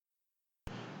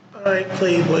All right,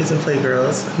 playboys and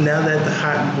playgirls. Now that the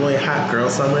hot boy, hot girl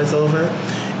summer is over,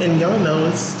 and y'all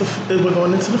know we're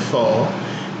going into the fall,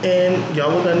 and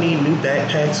y'all are gonna need new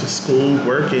backpacks for school,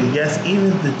 work, and yes, even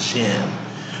the gym.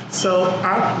 So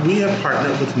we have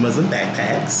partnered with Muslim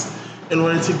Backpacks in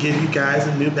order to give you guys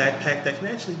a new backpack that can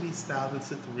actually be styled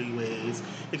into three ways.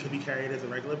 It can be carried as a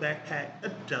regular backpack, a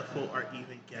duffel, or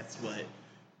even guess what?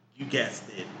 You guessed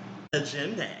it, a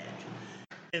gym bag.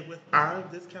 And with our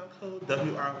discount code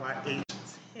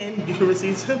WRYH10, you can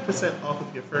receive 10% off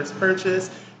of your first purchase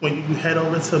when you head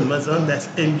over to Muzm, that's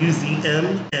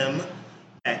MUZMM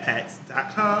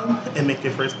backpacks.com, and make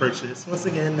your first purchase. Once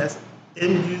again, that's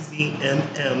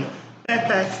MUZMM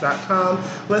backpacks.com.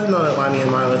 Let them know that Lonnie and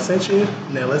Marla sent you.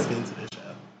 Now let's get into the show.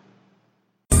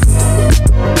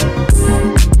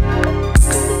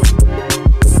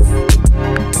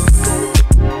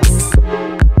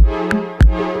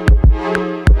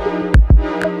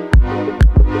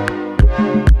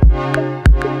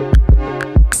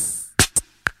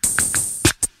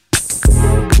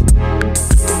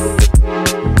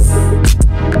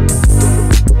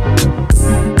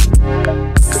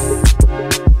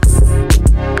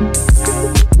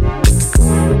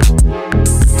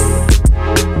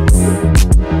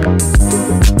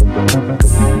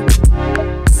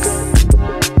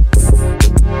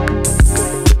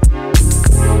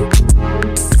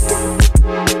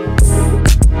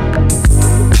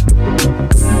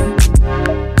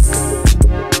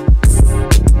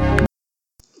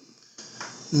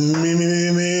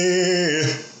 Me.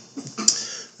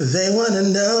 They wanna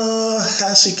know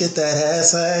how she get that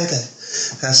ass like that.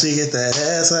 How she get that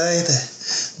ass like that.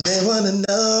 They wanna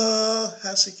know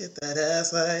how she get that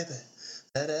ass like that.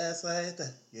 That ass like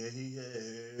that. Yeah,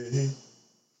 yeah.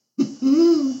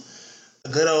 A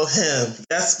good old hymn.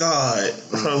 Yes, God.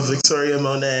 From Victoria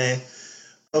Monet.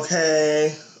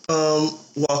 Okay.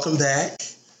 Welcome back.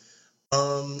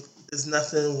 There's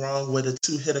nothing wrong with a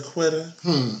two-hitter quitter.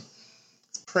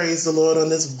 Praise the Lord on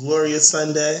this glorious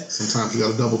Sunday. Sometimes you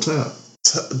gotta double tap.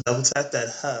 Double tap that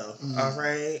hoe. All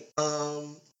right.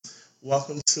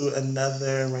 Welcome to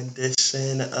another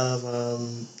rendition of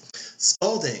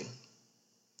Scolding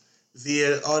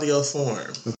via audio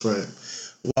form. That's right.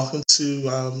 Welcome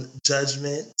to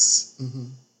Judgments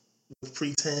with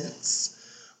Pretense.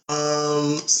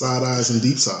 Side eyes and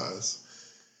deep sighs.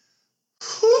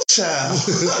 Whoo, child.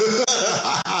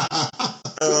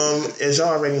 As y'all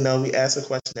already know, we ask a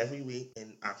question every week,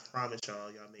 and I promise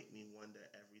y'all make me wonder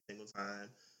every single time.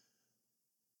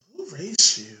 Who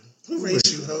raised you? Who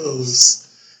raised you hoes?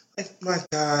 Like, my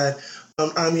God.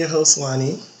 I'm your host,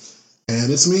 Lonnie.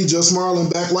 And it's me, Just Marlon,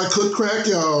 back like cook crack,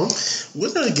 y'all.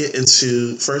 We're going to get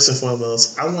into, first and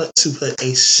foremost, I want to put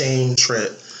a shame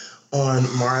trip on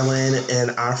Marlon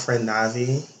and our friend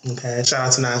Navi. Okay, shout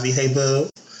out to Navi. Hey, boo.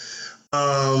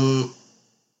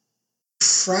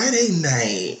 Friday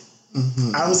night,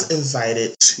 I was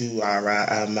invited to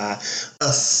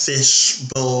a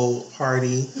fishbowl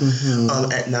party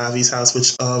at Navi's house,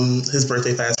 which his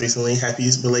birthday passed recently. Happy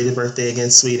belated birthday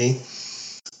again, sweetie.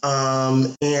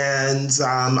 I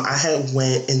had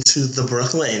went into the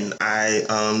Brooklyn. I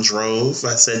drove.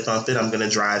 I said, bump it, I'm going to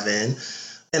drive in.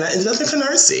 And I ended up in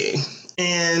Canarsie.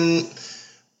 And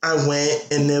I went,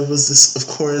 and there was this, of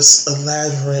course,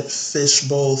 elaborate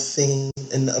fishbowl thing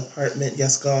in the apartment.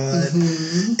 Yes, God.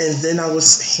 And then I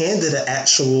was handed an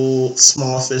actual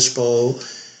small fishbowl,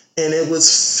 and it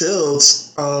was filled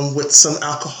with some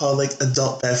alcoholic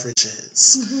adult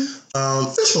beverages.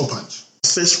 Fishbowl punch.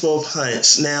 Fishbowl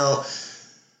punch. Now,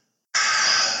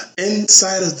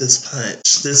 inside of this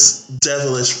punch, this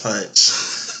devilish punch,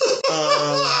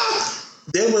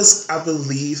 there was, I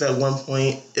believe, at one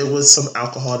point, it was some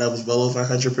alcohol that was well over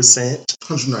 100%.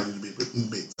 190 to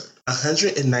be exact.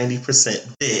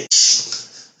 190%,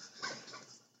 bitch.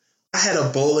 I had a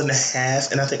bowl and a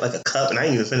half, and I think like a cup, and I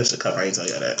didn't even finish the cup. I ain't tell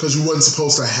you that. Because you wasn't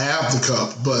supposed to have the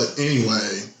cup, but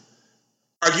anyway.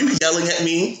 Are you yelling at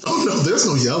me? Oh, no, there's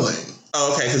no yelling.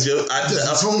 Oh, okay, because the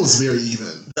tone was very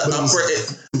even.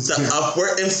 The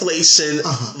upward inflation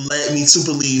led me to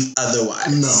believe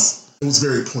otherwise. No, it was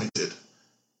very pointed.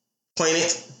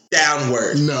 Pointed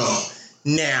downward. No.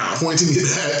 Now. Pointing it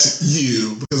at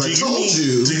you, because I told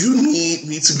you. Do you need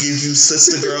me to give you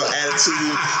sister girl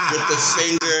attitude with the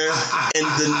finger and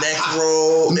the neck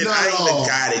roll? And no. I ain't even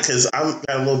got it, because I've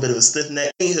got a little bit of a stiff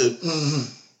neck. Anywho,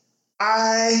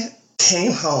 I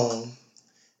came home,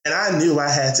 and I knew I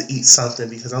had to eat something,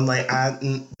 because I'm like,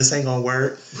 this ain't gonna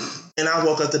work. And I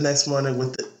woke up the next morning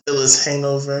with the illest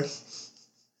hangover.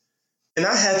 And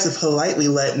I had to politely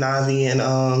let Navi and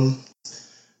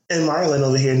Marlon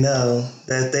over here know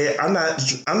that I'm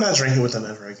not drinking with them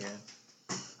ever again.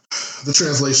 The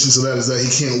translation to that is that he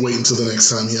can't wait until the next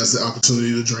time he has the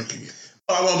opportunity to drink again.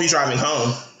 Oh, I won't be driving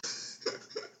home.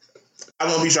 I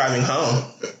won't be driving home.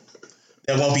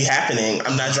 That won't be happening.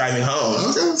 I'm not driving home.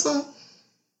 Okay, that's fine.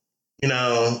 You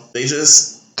know, they tried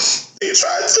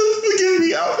to give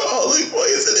me alcoholic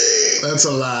poisoning. That's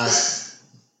a lie.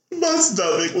 My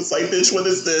stomach was like, bitch, what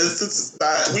is this? This is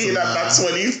not, we're not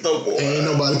 20s no more. Ain't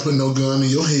nobody putting no gun in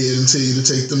your head and tell you to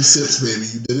take them sips, baby.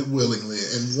 You did it willingly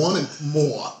and wanted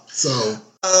more. So.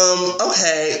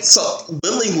 Okay, so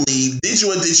willingly, did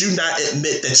you or did you not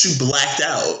admit that you blacked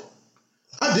out?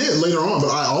 I did later on,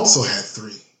 but I also had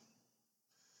 3.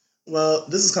 Well,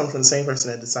 this is coming from the same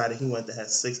person that decided he wanted to have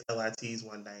 6 LITs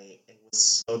one night and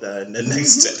was so done the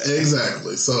next day.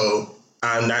 Exactly. So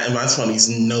I'm not in my 20s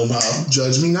no more.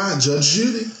 Judge me not, judge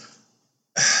Judy.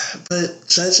 But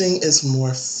judging is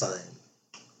more fun.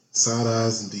 Side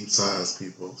eyes and deep sighs,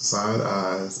 people. Side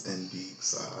eyes and deep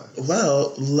sighs.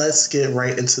 Well, let's get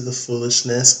right into the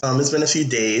foolishness. It's been a few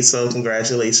days, so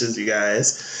congratulations, you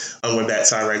guys. We're back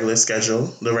to our regular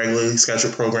schedule, the regularly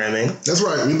scheduled programming. That's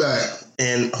right, we back.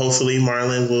 And hopefully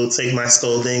Marlon will take my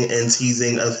scolding and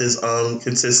teasing of his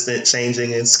consistent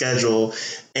changing in schedule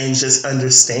and just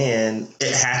understand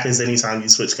it happens anytime you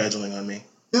switch scheduling on me.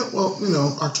 Yeah, well, you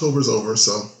know, October's over,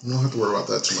 so you don't have to worry about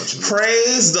that too much anymore.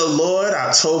 Praise the Lord,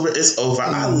 October is over.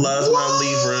 I love my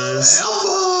Libras.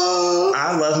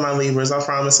 I love my Libras. I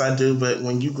promise I do. But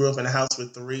when you grew up in a house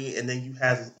with 3 and then you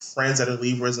have friends that are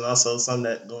Libras and also some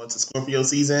that go into Scorpio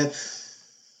season,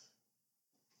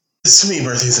 it's to me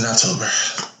birthday's in October.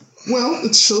 Well,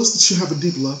 it shows that you have a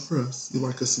deep love for us. You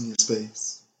like us in your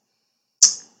space.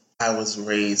 I was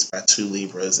raised by 2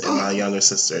 Libras, and my younger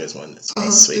sister is one that's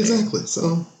sweet. Exactly.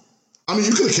 So, I mean,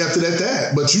 you could have kept it at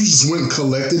that, but you just went and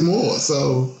collected more.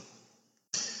 So,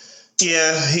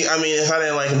 yeah, if I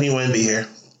didn't like him, he wouldn't be here.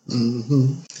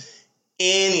 Mm-hmm.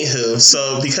 Anywho,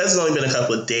 so because it's only been a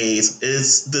couple of days,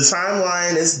 the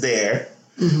timeline is there,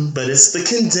 but it's the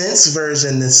condensed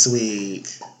version this week.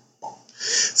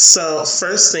 So,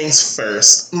 first things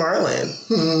first, Marlon,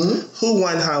 who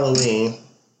won Halloween?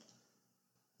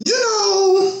 You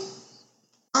know,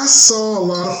 I saw a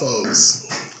lot of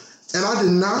folks, and I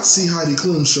did not see Heidi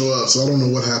Klum show up, so I don't know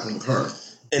what happened with her.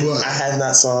 And I have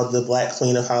not saw the Black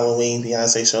Queen of Halloween,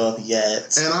 Beyonce, show up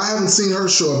yet. And I haven't seen her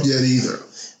show up yet either.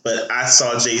 But I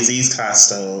saw Jay-Z's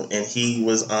costume, and he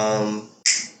was John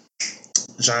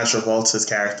Travolta's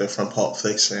character from Pulp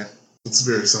Fiction. It's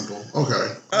very simple.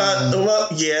 Okay. Well,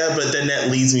 yeah, but then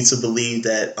that leads me to believe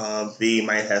that V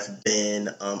might have been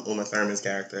Uma Thurman's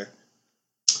character.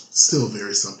 Still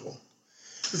very simple.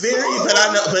 Very, but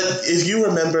I know. But if you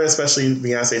remember, especially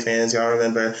Beyonce fans, y'all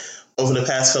remember over the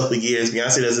past couple of years,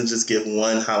 Beyonce doesn't just give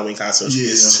one Halloween costume; she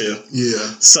gives 2.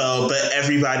 Yeah. So, but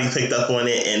everybody picked up on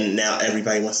it, and now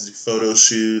everybody wants to do photo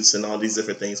shoots and all these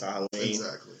different things for Halloween.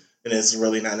 Exactly. And it's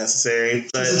really not necessary.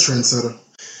 But she's a trendsetter.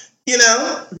 You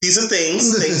know, these are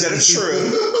things that are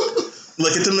true.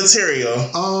 Look at the material.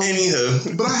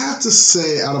 Anywho. But I have to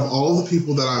say, out of all the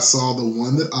people that I saw, the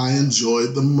one that I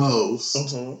enjoyed the most,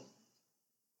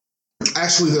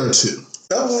 actually there are 2.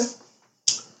 Okay.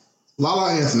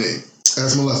 Lala Anthony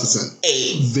as Maleficent.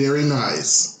 8. Very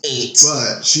nice. 8.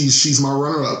 But she's my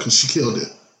runner-up because she killed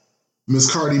it.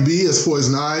 Miss Cardi B as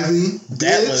Poison Ivy.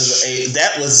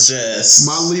 That was just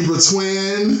my Libra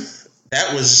twin.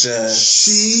 That was just...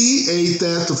 She ate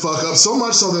that the fuck up. So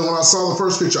much so that when I saw the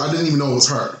first picture, I didn't even know it was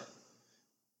her.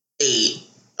 8.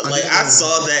 I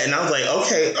saw that and I was like,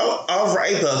 okay, all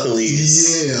right,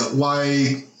 Buckley's. Yeah,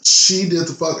 like, she did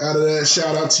the fuck out of that.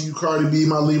 Shout out to you, Cardi B,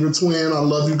 my Libra twin. I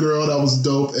love you, girl. That was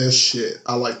dope as shit.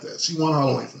 I like that. She won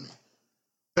Halloween for me.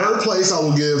 Third place I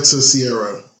will give to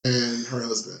Ciara and her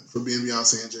husband for being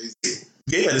Beyonce and Jay-Z.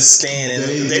 They better stand.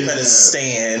 They better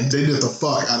stand. They did the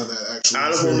fuck out of that, actually.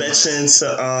 Honorable mention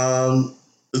to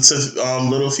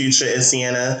Little Future and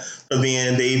Sienna for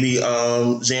being baby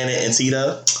Janet and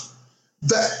Tito.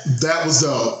 That was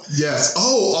dope. Yes.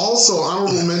 Oh, also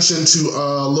honorable mention to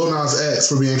Lil Nas X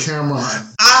for being Cameron.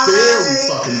 Very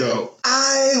fucking dope.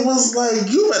 I was like,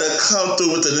 you better come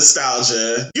through with the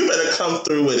nostalgia. You better come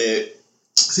through with it.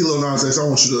 See, Lil Nas X, I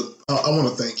want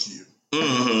to thank you,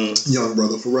 young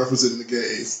brother, for representing the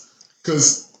gays.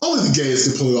 Because only the gays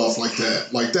can pull it off like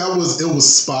that. Like, it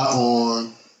was spot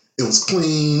on. It was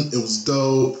clean. It was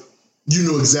dope. You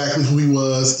knew exactly who he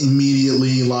was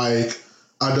immediately. Like,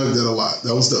 I dug that a lot.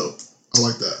 That was dope. I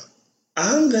like that.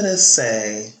 I'm going to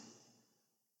say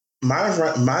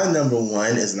my number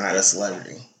one is not a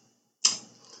celebrity.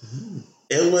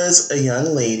 It was a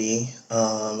young lady.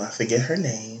 I forget her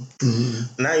name.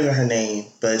 Not even her name,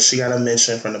 but she got a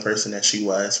mention from the person that she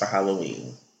was for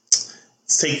Halloween.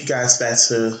 take you guys back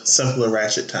to simpler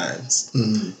ratchet times.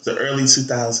 The early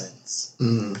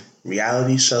 2000s.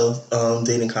 Reality show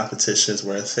dating competitions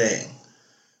were a thing.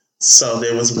 So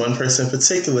there was one person in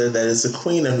particular that is the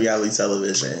queen of reality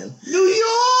television. New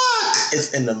York!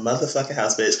 It's in the motherfucking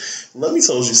house, bitch. Let me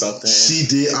told you something. She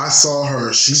did. I saw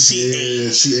her. She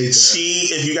ate. She ate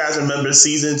that. If you guys remember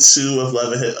season 2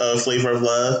 of Flavor of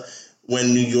Love,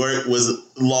 when New York was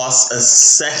lost a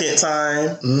second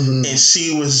time, and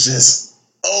she was just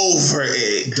over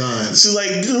it. Done. She's like,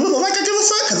 I give a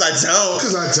fuck? Because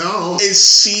I don't. And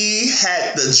she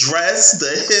had the dress, the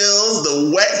heels,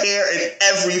 the wet hair, and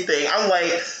everything. I'm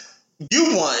like,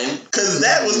 you won. Because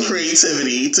that was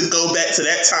creativity to go back to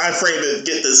that time frame and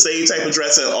get the same type of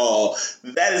dress and all.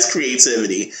 That is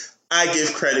creativity. I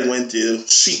give credit when due.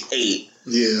 She ate.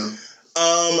 Yeah.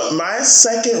 My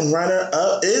second runner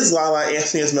up is Lala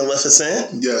Anthony's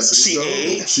Maleficent. Yes. She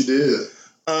ate. She did.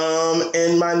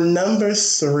 And my number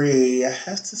 3, I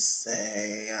have to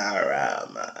say,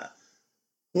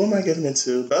 who am I giving it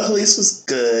to? Elise was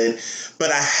good,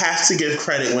 but I have to give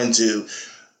credit when due.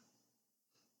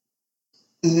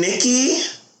 Nikki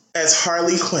as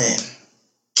Harley Quinn.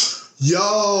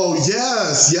 Yo,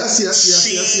 yes.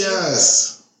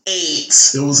 Ate.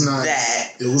 It was nice.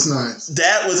 That. It was nice.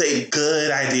 That was a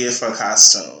good idea for a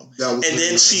costume. And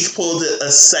then she pulled it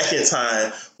a second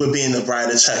time with being the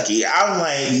bride of Chucky. I'm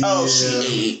like, she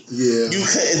ate. Yeah. You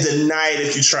couldn't deny it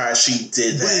if you tried. She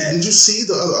did that. Wait, did you see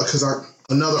the other? Because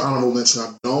another honorable mention.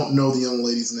 I don't know the young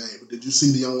lady's name, but did you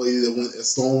see the young lady that went as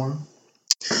Storm?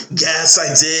 Yes, I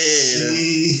did.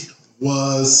 She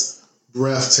was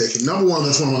breathtaking. Number one,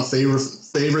 that's one of my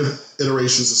favorite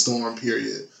iterations of Storm.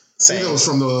 Period. Same. I think that was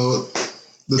from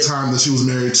the time that she was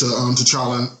married to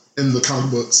T'Challa in the comic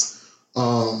books.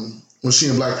 When she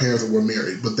and Black Panther were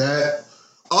married. But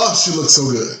she looked so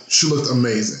good. She looked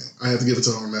amazing. I had to give it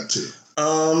to her on that too.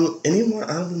 Any more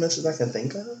honorable mentions I can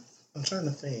think of? I'm trying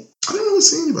to think. I didn't really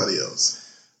see anybody else.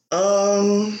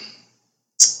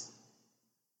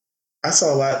 I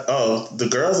saw a lot. Oh, the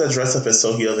girls that dressed up as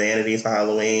Tokyo Vanity for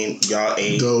Halloween, y'all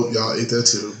ate. Dope, y'all ate that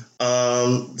too.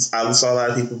 I saw a lot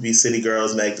of people be City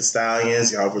Girls, Meg Thee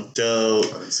Stallions. Y'all were dope.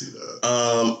 I didn't see that.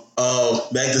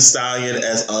 Meg Thee Stallion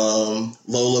as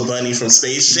Lola Bunny from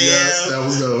Space Jam. Yes, that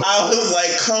was dope. I was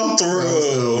like, come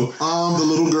through. The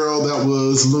little girl that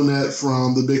was Lunette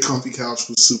from The Big Comfy Couch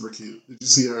was super cute. Did you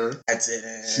see her? I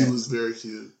didn't. She was very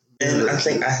cute. And I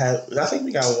think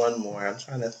we got one more. I'm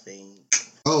trying to think.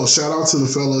 Oh, shout out to the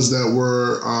fellas that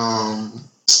were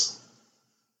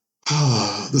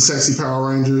the Sexy Power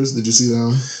Rangers. Did you see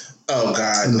them? Oh,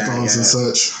 God. And the thongs and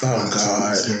such. Oh, God. It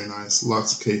was very nice.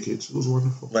 Lots of cakeage. It was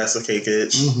wonderful. Lots of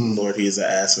cakeage. Mm-hmm. Lord, he's an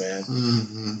ass man.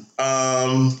 Mm-hmm.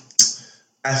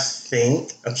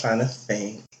 I'm trying to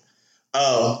think.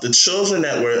 Oh, the children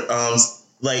that were,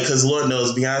 because Lord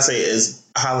knows Beyonce is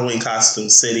Halloween Costume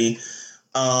City.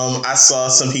 I saw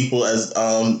some people as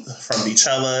from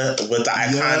Beachella with the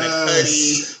iconic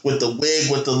hoodie, with the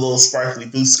wig, with the little sparkly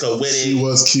boots go with it. She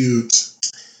was cute.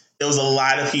 There was a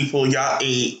lot of people. Y'all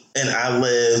ate and I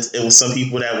lived. It was some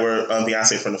people that were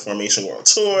Beyonce from the Formation World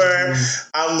Tour. Mm-hmm.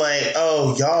 I'm like,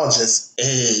 oh, y'all just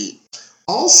ate.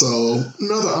 Also,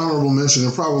 another honorable mention,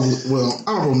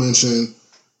 honorable mention,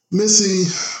 Missy,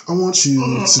 I want you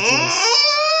to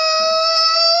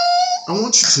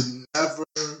never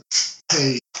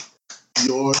take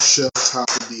your shell top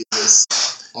Adidas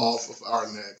off of our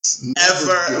necks.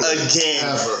 Ever again.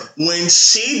 Ever. When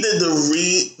she did the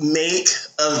remake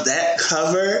of that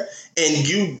cover and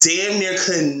you damn near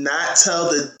could not tell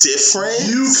the difference.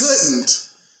 You couldn't.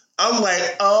 I'm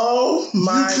like, oh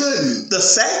my. You couldn't. The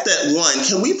fact that, one,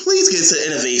 can we please get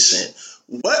to innovation?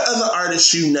 What other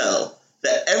artists you know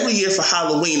that every year for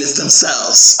Halloween is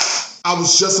themselves? I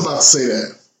was just about to say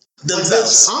that.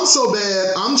 Themselves. Like, I'm so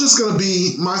bad, I'm just going to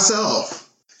be myself.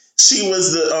 She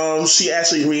was she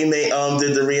actually remade,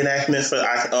 did the reenactment for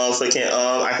I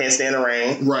Can't Stand the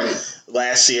Rain. Right.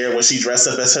 Last year when she dressed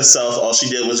up as herself, all she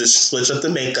did was just switch up the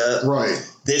makeup. Right.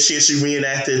 This year she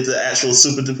reenacted the actual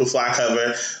Super Duper Fly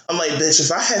cover. I'm like, bitch,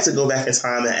 if I had to go back in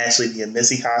time and actually be a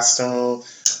Missy costume,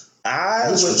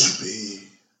 Which would you be?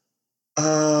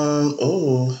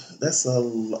 That's a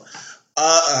lot.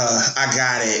 I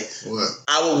got it. What?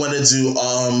 I would want to do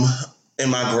In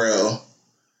My Grill.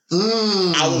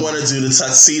 I would want to do the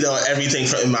tuxedo and everything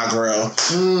from In My Grill.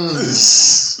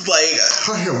 Like,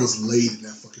 her hair was laid in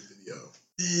that fucking video.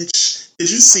 Bitch, did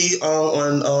you see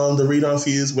on the Read on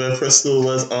Fuse where Crystal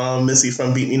was Missy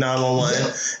from Beat Me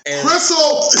 911? And Crystal,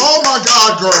 oh my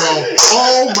God, girl.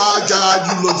 Oh my God,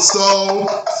 you look so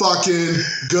fucking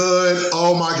good.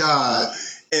 Oh my God.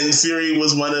 and Fury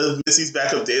was one of Missy's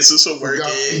backup dancers for Work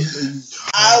It.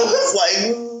 I was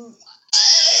like, what?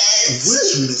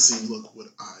 Which Missy look would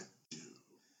I do?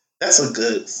 That's a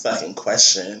good fucking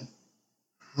question.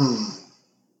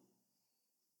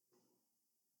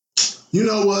 You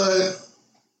know what?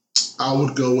 I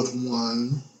would go with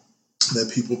one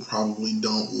that people probably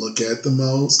don't look at the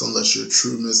most unless you're a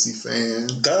true Missy fan.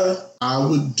 Go. I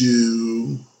would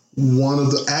do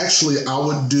I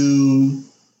would do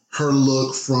her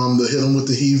look from the Hit 'Em With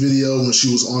the Heat video when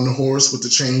she was on the horse with the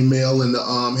chainmail and the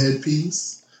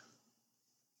headpiece.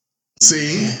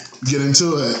 See? Get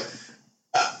into it.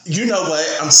 You know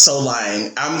what? I'm so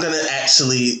lying. I'm going to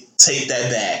actually take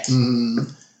that back. Mm-hmm.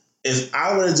 If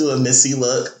I were to do a Missy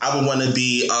look, I would want to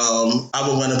be, I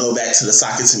would want to go back to the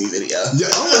Sock It To Me video. Yeah,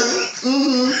 all right.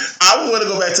 Mm-hmm. I would want to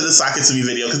go back to the Sock It To Me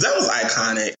video because that was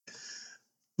iconic.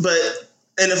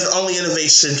 And if only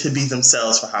innovation could be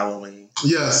themselves for Halloween.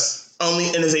 Yes. Only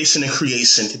innovation and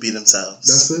creation could be themselves.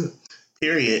 That's it.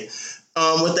 Period.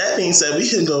 With that being said, we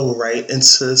can go right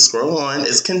into Scroll On.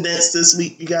 It's condensed this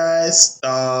week, you guys.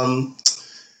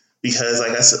 Because,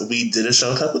 like I said, we did a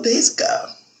show a couple days ago.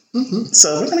 Mm-hmm.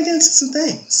 So we're going to get into some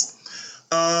things.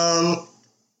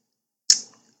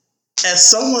 As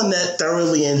someone that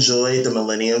thoroughly enjoyed the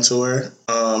Millennium Tour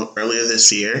earlier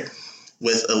this year,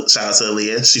 with shout out to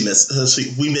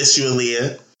Aaliyah, we miss you,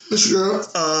 Aaliyah. Miss you, girl.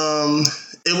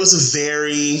 It was a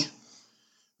very,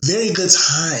 very good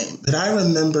time. But I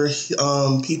remember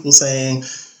people saying,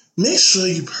 make sure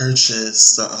you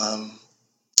purchase the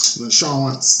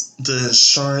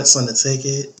insurance on the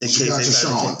ticket in case they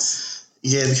insurance.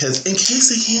 Yeah, because in case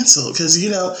they cancel, because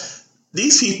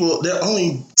these people, they're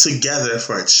only together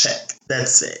for a check.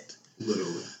 That's it.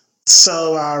 Literally.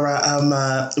 So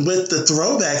with the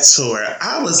Throwback Tour,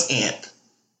 I was amped.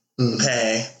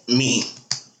 Okay, me.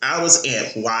 I was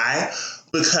amped. Why?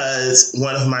 Because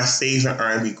one of my favorite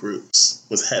R&B groups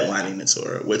was headlining the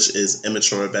tour, which is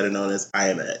Immature, better known as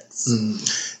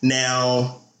IMX.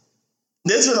 Now,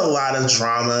 there's been a lot of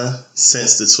drama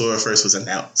since the tour first was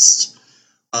announced.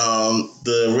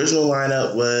 The original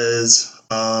lineup was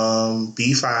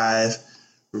B5,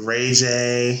 Ray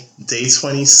J, Day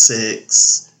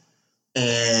 26,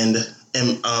 and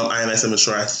IMX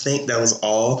Immature. I think that was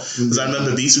all. Because I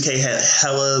remember B2K had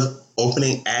hella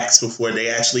opening acts before they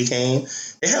actually came.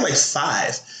 They had like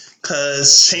 5.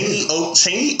 Because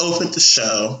Chingy opened the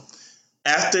show.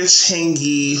 After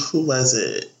Chingy, who was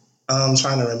it? I'm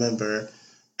trying to remember.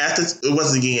 It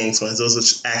wasn't the Yang Twins. Those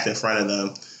which act in front of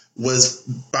them. Was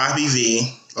Bobby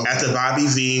V. Okay. After Bobby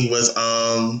V was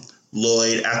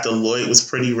Lloyd. After Lloyd was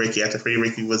Pretty Ricky. After Pretty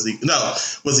Ricky was the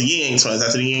Yang Twins.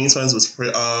 After the Yang Twins was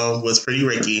Pretty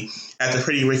Ricky. After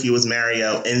Pretty Ricky was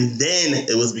Mario, and then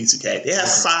it was B2K. They had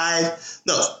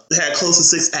they had close to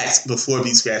 6 acts before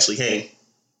B2K actually came.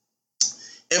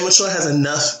 Immature has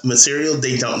enough material;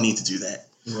 they don't need to do that.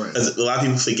 Right. As a lot of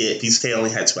people forget, B2K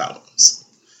only had 2 albums.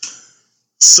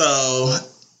 So.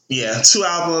 Yeah, 2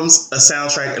 albums, a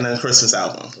soundtrack, and a Christmas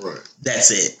album. Right.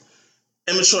 That's it.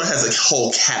 Immature has a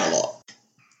whole catalog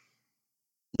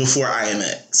before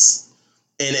IMX.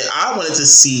 And I wanted to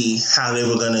see how they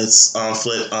were going to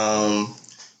flip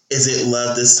Is It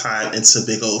Love This Time into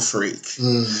Big Old Freak.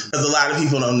 Because a lot of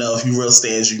people don't know, if you real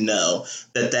stands, you know,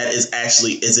 that is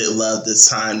actually Is It Love This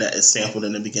Time that is sampled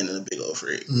in the beginning of Big Old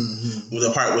Freak. With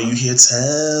the part where you hear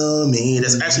Tell Me.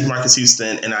 That's actually Marcus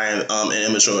Houston and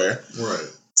Immature. Right.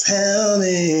 Tell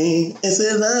me, is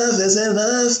it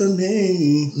love for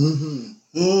me?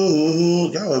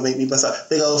 Y'all would make me bust out.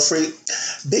 Big old freak,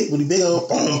 big booty, big old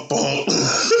boom, boom.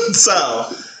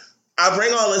 So, I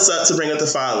bring all this up to bring up the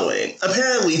following.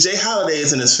 Apparently, Jay Holiday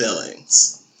is in his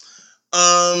feelings.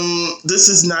 This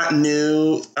is not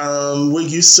new. We're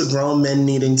used to grown men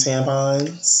needing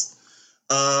tampons.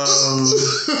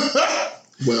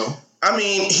 Well. I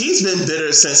mean, he's been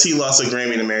bitter since he lost a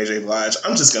Grammy to Mary J. Blige.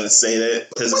 I'm just going to say that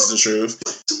because it's the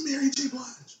truth. To Mary J.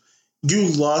 Blige? You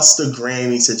lost the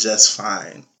Grammy to Just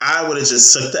Fine. I would have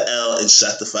just took the L and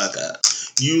shut the fuck up.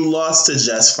 You lost to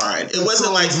Just Fine. It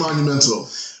wasn't like monumental.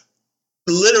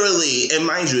 Literally, and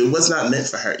mind you, it was not meant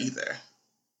for her either.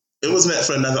 It was meant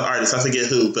for another artist. I forget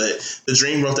who, but The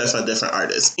Dream wrote that for a different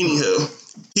artist. Anywho,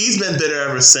 he's been bitter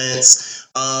ever since.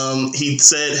 He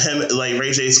said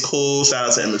Ray J's cool. Shout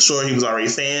out to Immature. He was already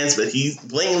fans, but he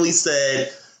blatantly said,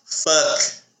 fuck.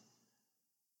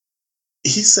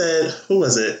 He said, who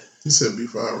was it? He said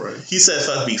B5, right? He said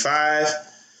fuck B5,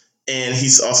 and he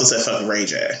also said fuck Ray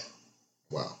J.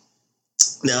 Wow.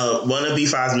 Now, one of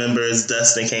B5's members,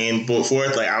 Dustin, came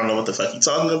forth, I don't know what the fuck you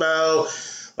talking about.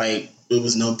 it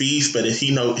was no beef, but if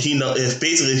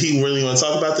if he really want to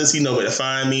talk about this, he know where to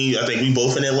find me. I think we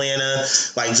both in Atlanta.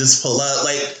 Like, just pull up.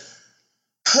 Like,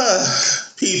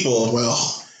 people.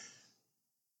 Well,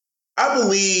 I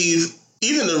believe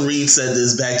even the Reed said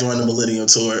this back during the Millennium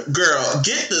Tour. Girl,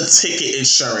 get the ticket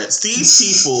insurance. These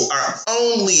people are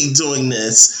only doing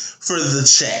this for the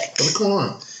check. Come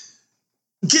on.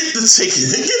 Get the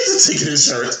ticket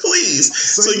insurance, please,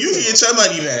 so you can get your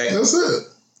money back. That's it.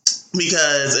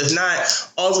 Because if not,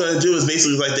 all it's going to do is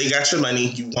basically like they got your money,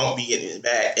 you won't be getting it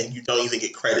back, and you don't even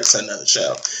get credit to another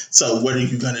show. So what are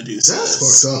you going to do? That's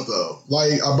fucked up, though.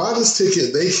 Like, I buy this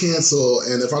ticket, they cancel,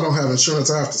 and if I don't have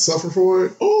insurance, I have to suffer for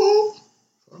it? Ooh.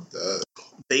 Fuck that.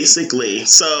 Basically.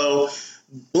 So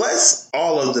bless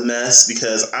all of the mess,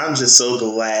 because I'm just so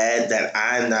glad that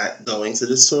I'm not going to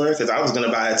this tour, because I was going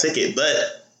to buy a ticket,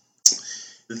 but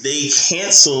they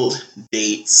canceled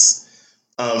dates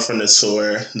from the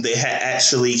tour. They had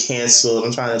actually canceled.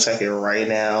 I'm trying to check it right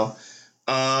now.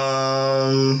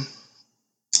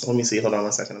 Let me see. Hold on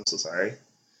 1 second. I'm so sorry.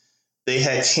 They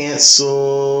had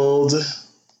canceled.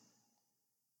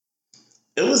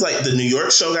 It was like the New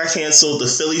York show got canceled, the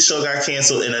Philly show got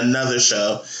canceled, and another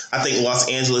show, I think Los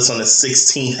Angeles on the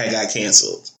 16th, had got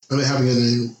canceled. And they haven't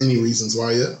given any reasons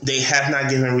why yet? They have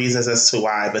not given reasons as to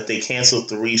why, but they canceled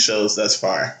 3 shows thus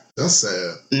far. That's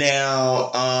sad.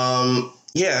 Now,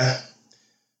 yeah.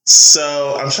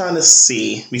 So I'm trying to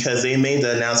see, because they made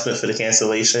the announcement for the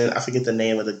cancellation. I forget the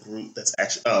name of the group that's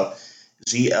actually,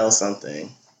 GL something.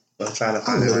 I'm trying to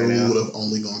find it right now. I would have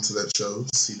only gone to that show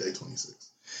to see Day 26.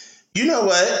 You know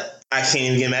what? I can't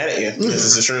even get mad at you, because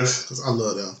it's the truth. Because I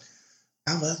love them.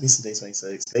 I love me some Day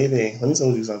 26. Baby, let me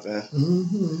tell you something.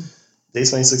 Mm-hmm. Day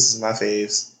 26 is my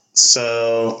faves.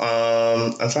 So,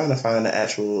 I'm trying to find the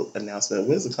actual announcement.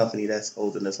 Where's the company that's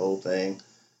holding this whole thing?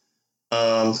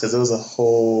 Because there was a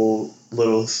whole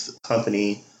little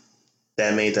company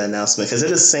that made the announcement. Because they're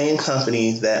the same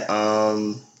company that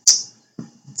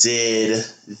did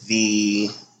the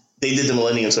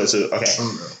Millennium Tour too. Okay.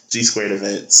 G Squared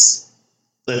Events.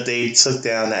 But they took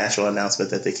down the actual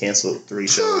announcement that they canceled 3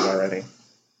 shows already.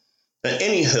 But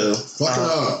anywho,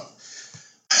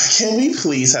 can we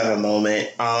please have a moment?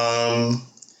 I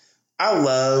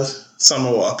love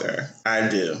Summer Walker. I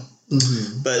do.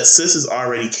 Mm-hmm. But sis is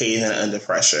already caving under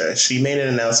pressure. She made an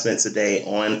announcement today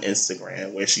on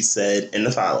Instagram where she said in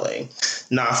the following: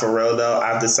 "Nah, for real though,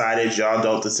 I've decided y'all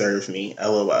don't deserve me.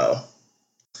 LOL.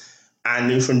 I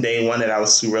knew from day one that I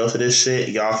was too real for this shit.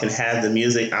 Y'all can have the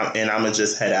music, and I'ma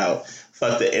just head out.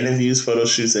 Fuck the interviews, photo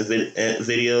shoots, and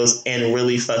videos, and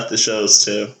really fuck the shows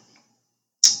too.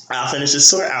 I'll finish this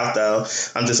tour out though.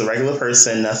 I'm just a regular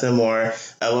person, nothing more.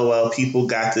 LOL, people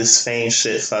got this fame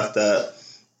shit fucked up.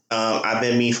 I've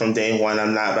been me from day one.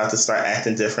 I'm not about to start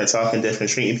acting different, talking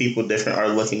different, treating people different, or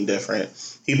looking different.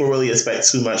 People really expect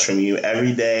too much from you.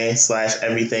 Every day /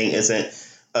 everything isn't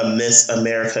a Miss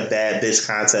America bad bitch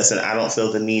contest, and I don't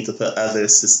feel the need to put down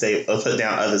others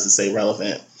to stay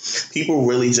relevant. People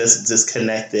really just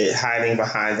disconnected, hiding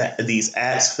behind these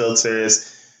apps,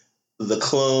 filters, the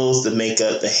clothes, the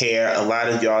makeup, the hair. A lot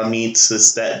of y'all need to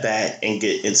step back and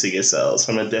get into yourselves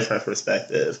from a different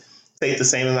perspective. Take the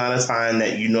same amount of time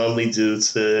that you normally do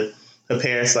to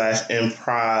prepare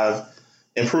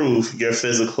 / improve your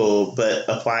physical, but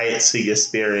apply it to your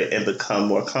spirit and become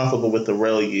more comfortable with the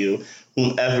real you,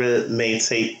 whoever that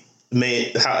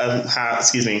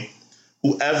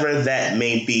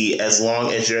may be, as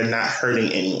long as you're not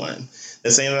hurting anyone. The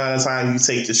same amount of time you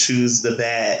take to chase the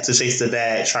bag,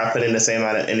 try putting the same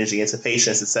amount of energy into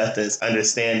patience, acceptance,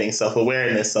 understanding,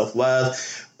 self-awareness, self-love.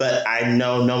 But I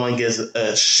know no one gives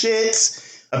a shit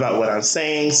about what I'm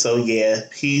saying. So yeah,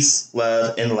 peace,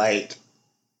 love, and light."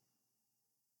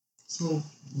 So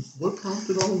what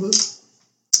prompted all of this?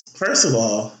 First of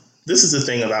all, this is the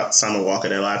thing about Summer Walker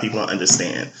that a lot of people don't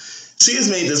understand. She has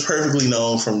made this perfectly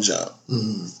known from jump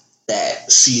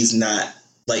that she's not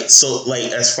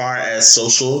as far as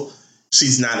social,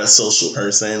 she's not a social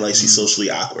person. Like, she's socially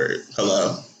awkward.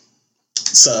 Hello.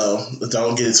 So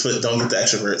don't get the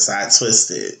extrovert side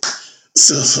twisted.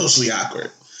 Still socially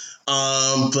awkward.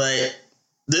 But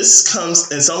this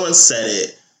comes, and someone said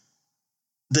it,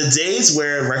 the days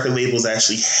where record labels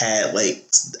actually had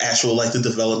the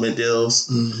development deals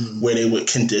where they would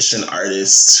condition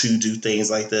artists to do things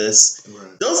like this.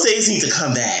 Right. Those days need to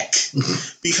come back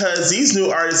because these new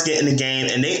artists get in the game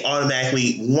and they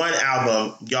automatically, one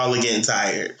album, y'all are getting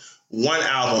tired. One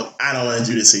album, I don't want to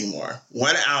do this anymore.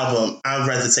 One album, I'd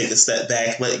rather take a step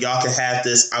back. But y'all can have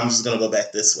this. I'm just going to go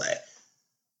back this way.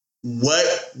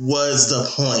 What was the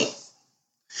point?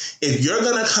 If you're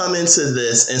going to come into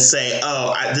this and say,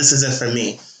 this isn't for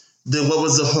me, then what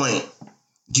was the point?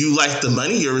 You like the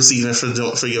money you're receiving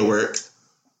for your work.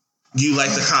 You like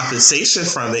the compensation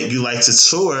from it. You like to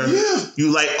tour. Yeah.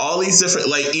 You like all these different,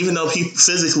 like, even though people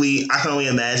physically, I can only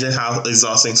imagine how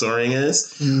exhausting touring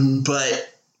is, but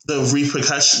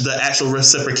the actual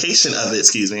reciprocation of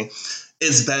it,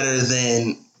 is better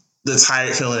than the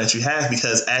tired feeling that you have,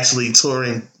 because actually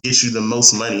touring gets you the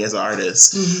most money as an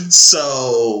artist.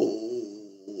 So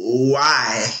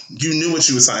why? You knew what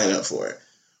you were signing up for.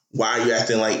 Why are you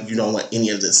acting like you don't want any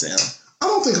of this now? I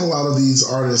don't think a lot of these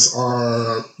artists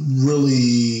are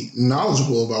really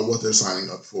knowledgeable about what they're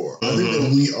signing up for. I think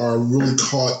that we are really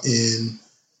caught in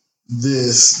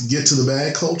this get to the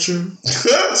bag culture.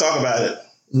 Talk about it.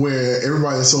 Where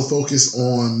everybody is so focused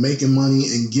on making money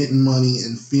and getting money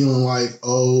and feeling like,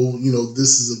 oh,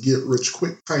 this is a get rich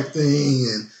quick type thing,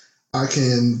 and I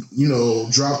can,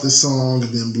 drop this song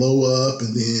and then blow up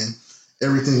and then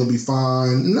everything will be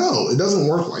fine. No, it doesn't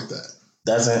work like that.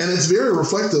 Doesn't. And it's very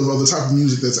reflective of the type of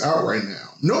music that's out right now.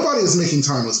 Nobody is making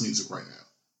timeless music right now.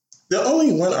 The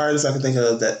only one artist I can think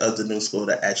of of the new school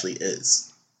that actually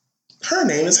is. Her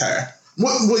name is Her.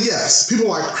 Well, yes, people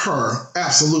like Her,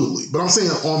 absolutely. But I'm saying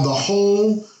on the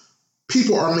whole,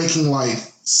 people are making like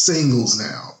singles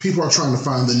now. People are trying to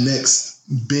find the next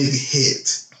big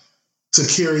hit to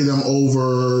carry them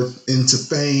over into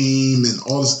fame and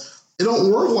all this. It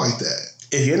don't work like that.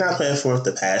 If you're not putting forth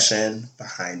the passion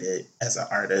behind it as an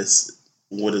artist,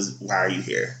 why are you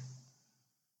here?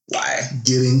 Why?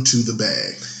 Getting to the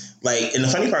bag. Like, and the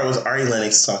funny part was Ari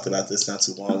Lennox talked about this not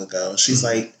too long ago. She's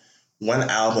like, one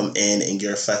album in and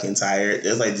you're fucking tired. It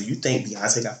was like, do you think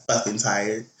Beyonce got fucking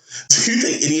tired? Do you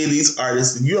think any of these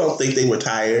artists, you don't think they were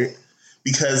tired?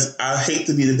 Because I hate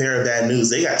to be the bearer of bad news.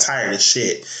 They got tired of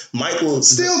shit.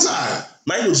 Still tired.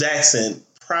 Michael Jackson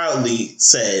proudly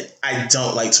said, I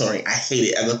don't like touring. I hate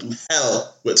it. I go through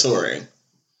hell with touring.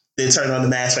 Then turned on the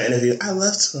Mask for an interview. I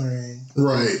love touring.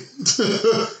 Right.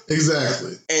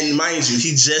 Exactly. And mind you,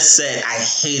 he just said, I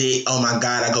hate it. Oh my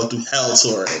God, I go through hell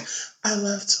touring. I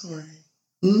love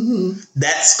touring.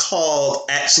 That's called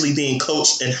actually being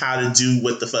coached in how to do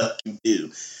what the fuck you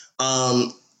do.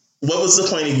 What was the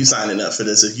point of you signing up for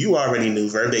this if you already knew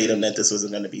verbatim that this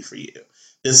wasn't going to be for you?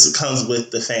 This comes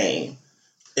with the fame.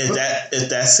 If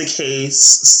that's the case,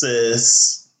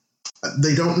 sis,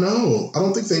 they don't know. I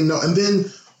don't think they know. And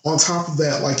then on top of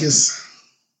that, like, it's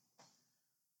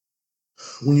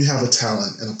when you have a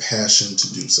talent and a passion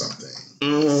to do something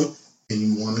and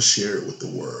you want to share it with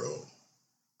the world.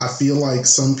 I feel like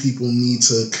some people need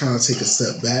to kind of take a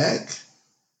step back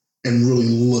and really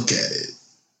look at it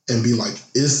and be like,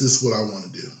 is this what I want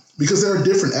to do? Because there are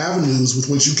different avenues with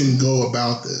which you can go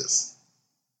about this.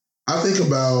 I think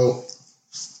about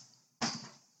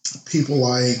people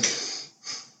like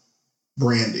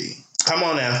Brandy. Come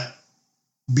on now.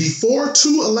 Before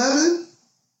 211,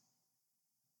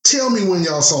 tell me when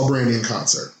y'all saw Brandy in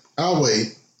concert. I'll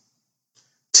wait.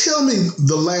 Tell me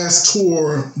the last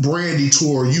tour, Brandy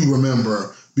tour, you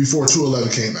remember before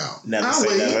 211 came out. Never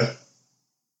say never.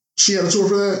 She had a tour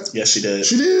for that? Yes, she did.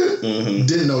 She did?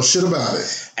 Didn't know shit about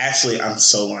it. Actually, I'm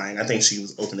so lying. I think she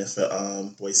was opening for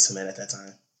Boyz II Men at that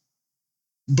time.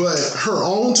 But her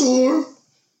own tour,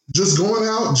 just going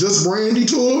out, just Brandy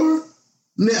tour,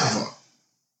 never.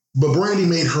 But Brandy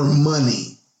made her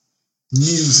money.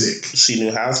 Music. She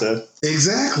knew how to.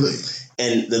 Exactly.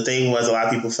 And the thing was, a lot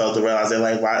of people felt to realize, they're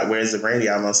like, why, where's the Brandy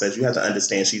album? I said, you have to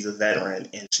understand she's a veteran,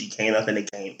 and she came up in the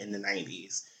game in the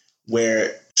 90s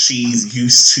where she's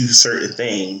used to certain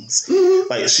things.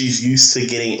 Like, she's used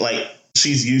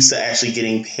to actually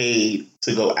getting paid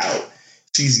to go out.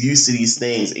 She's used to these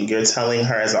things, and you're telling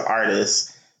her as an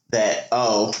artist that,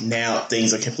 oh, now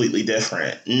things are completely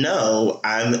different. No,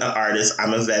 I'm an artist.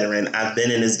 I'm a veteran. I've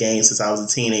been in this game since I was a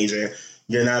teenager.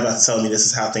 You're not about to tell me this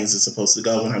is how things are supposed to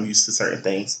go when I'm used to certain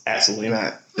things. Absolutely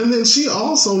not. And then she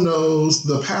also knows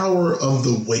the power of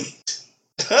the wait.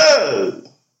 Oh.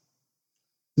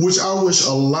 Which I wish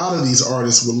a lot of these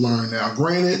artists would learn now.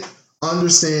 Granted,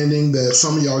 understanding that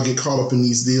some of y'all get caught up in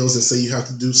these deals that say you have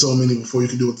to do so many before you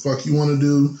can do what the fuck you want to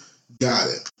do. Got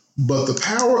it. But the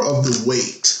power of the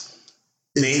wait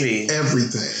is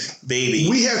everything. Baby.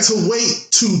 We had to wait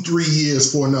 2-3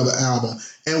 years for another album.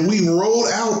 And we rolled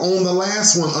out on the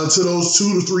last one until those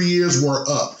 2 to 3 years were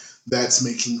up. That's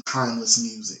making timeless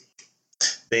music.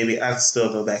 Baby, I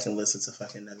still go back and listen to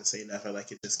fucking Never Say Never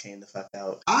like it just came the fuck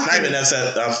out. Not even Never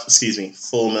Say,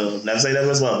 Full Moon. Never Say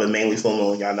Never as well, but mainly Full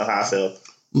Moon. Y'all know how I feel.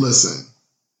 Listen,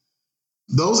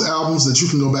 those albums that you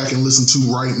can go back and listen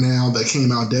to right now that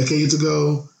came out decades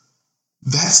ago,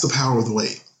 that's the power of the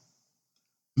wait.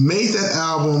 made that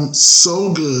album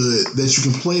so good that you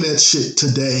can play that shit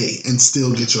today and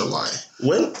still get your life.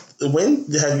 When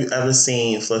have you ever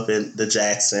seen flipping the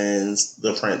Jacksons,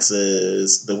 the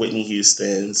Princes, the Whitney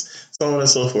Houstons, so on and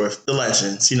so forth, the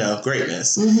legends,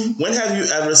 greatness? Mm-hmm. When have you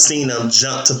ever seen them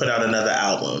jump to put out another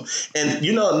album? And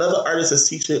another artist that's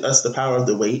teaching us the power of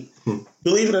the wait.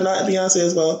 Believe it or not, Beyonce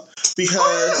as well.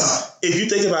 Because if you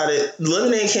think about it,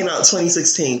 Lemonade came out in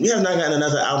 2016. We have not gotten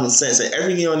another album since. And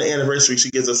every year on the anniversary, she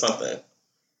gives us something.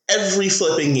 Every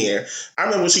flipping year. I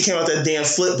remember when she came out with that damn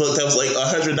flip book that was like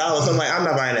 $100. I'm like, I'm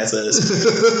not buying that, sis.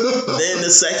 Then the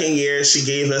second year, she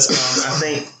gave us, I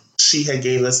think she had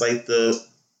gave us like the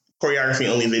choreography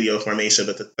only video formation.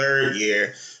 But the third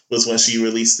year was when she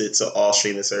released it to all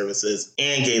streaming services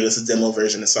and gave us a demo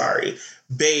version of Sorry.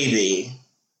 Baby,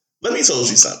 let me tell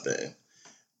you something.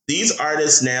 These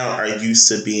artists now are used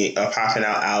to being popping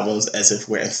out albums as if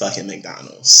we're in fucking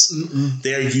McDonald's. Mm-mm.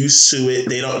 They're used to it.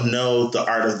 They don't know the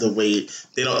art of the wait.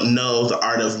 They don't know the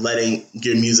art of letting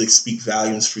your music speak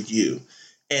volumes for you.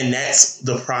 And that's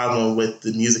the problem with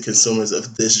the music consumers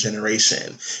of this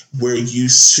generation. We're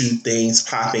used to things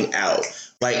popping out.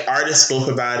 Like, artists spoke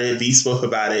about it, B spoke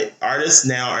about it. Artists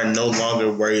now are no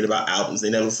longer worried about albums.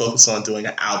 They never focus on doing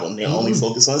an album. They only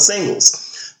focus on singles.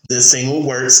 This single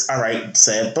works. All right,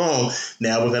 said, boom.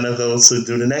 Now we're going to go to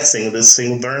do the next single. This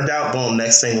single burned out, boom,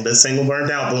 next single. This single burned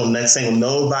out, boom, next single.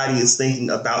 Nobody is thinking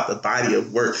about the body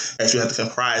of work that you have to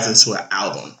comprise into an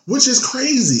album. Which is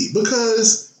crazy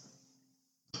because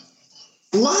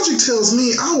logic tells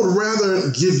me I would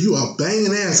rather give you a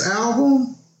banging ass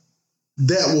album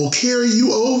that will carry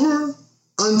you over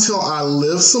until I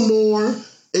live some more,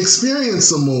 experience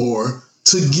some more,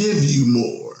 to give you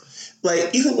more.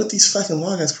 Like, even with these fucking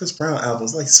long-ass Chris Brown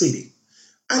albums, like, sweetie,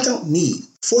 I don't need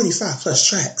 45 plus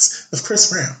tracks of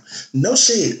Chris Brown. No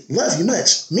shade. Love you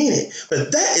much. Mean it.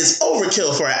 But that is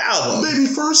overkill for an album. Baby,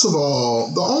 first of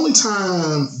all, the only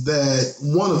time that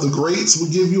one of the greats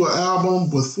would give you an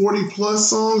album with 40 plus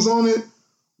songs on it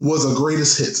was a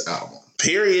greatest hits album.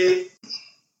 Period.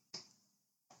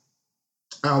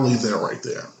 I'll leave that right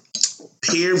there.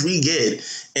 Period.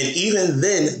 And even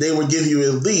then, they would give you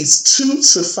at least 2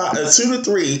 to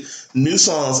 3 new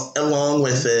songs along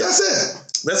with it. That's it.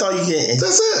 That's all you get.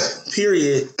 That's it.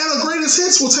 Period. And the greatest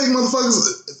hits will take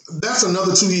motherfuckers. That's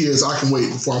another 2 years I can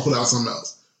wait before I put out something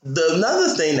else.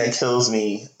 Another thing that kills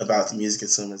me about the music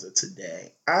consumers of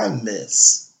today, I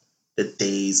miss the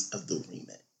days of the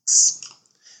remix.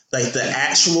 Like the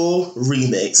actual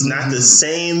remix, not the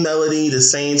same melody, the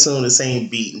same tune, the same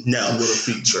beat. No. With a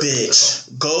feature.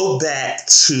 Bitch, go back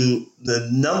to the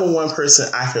number one person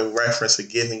I could reference for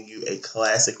giving you a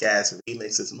classic ass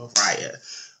remix is Mariah.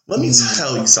 Let me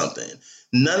tell you something.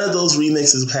 None of those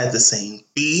remixes had the same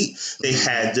beat. They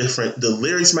had different, the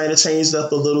lyrics might have changed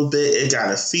up a little bit. It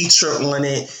got a feature on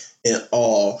it. And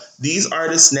all these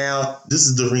artists now, this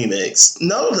is the remix.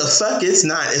 No, the fuck it's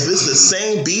not. If it's the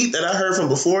same beat that I heard from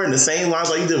before and the same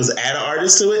lines, all you did was add an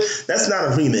artist to it, that's not a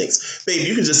remix. Babe,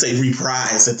 you can just say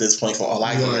reprise at this point for all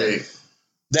I can.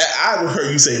 That I would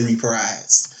heard you say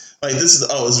reprise. Like this is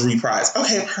it's reprise.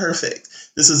 Okay, perfect.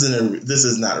 This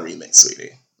is not a remix,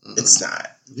 sweetie. It's not.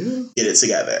 Yeah. Get it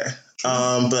together.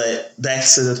 But back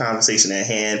to the conversation at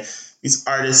hand. These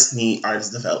artists need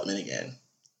artist development again.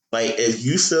 Like, if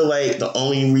you feel like the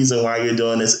only reason why you're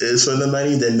doing this is for the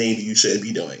money, then maybe you shouldn't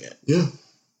be doing it. Yeah.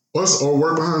 Or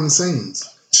work behind the scenes.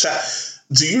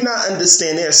 Do you not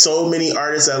understand there are so many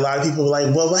artists that a lot of people are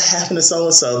like, well, what happened to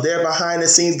so-and-so? They're behind the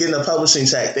scenes getting a publishing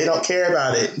check. They don't care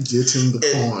about it. Getting the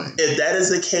coin. If that is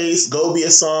the case, go be a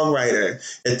songwriter.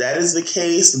 If that is the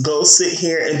case, go sit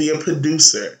here and be a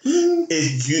producer. Mm-hmm.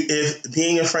 If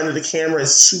being in front of the camera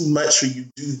is too much for you,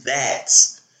 do that.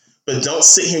 But don't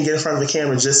sit here and get in front of the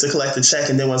camera just to collect a check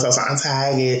and then once I'm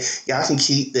tired, y'all can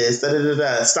keep this.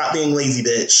 Stop being lazy,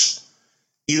 bitch.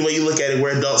 Either way you look at it,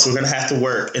 we're adults. We're going to have to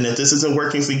work. And if this isn't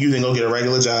working for you, then go get a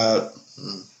regular job.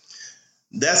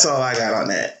 That's all I got on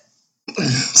that.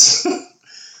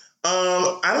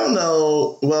 I don't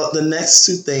know. Well, the next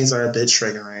two things are a bit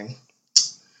triggering.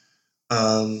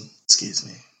 Excuse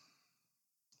me.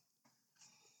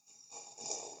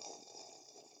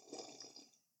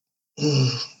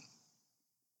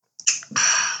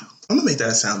 I'm gonna make that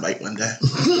a soundbite one day.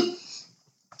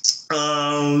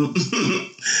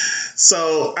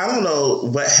 So I don't know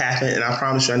what happened, and I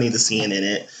promise you I need to see it in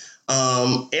it.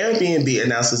 Airbnb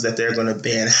announces that they're going to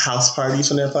ban house parties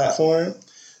from their platform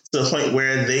to the point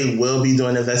where they will be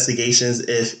doing investigations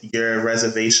if your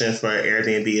reservation for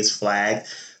Airbnb is flagged.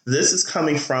 This is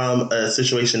coming from a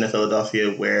situation in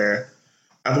Philadelphia where,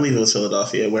 I believe it was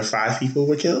Philadelphia, where 5 people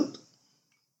were killed.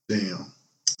 Damn.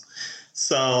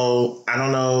 So I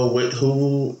don't know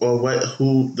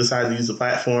who decided to use the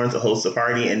platform to host the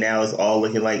party, and now it's all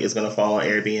looking like it's going to fall on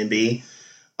Airbnb.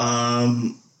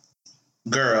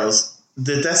 Girls,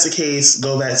 if that's the case,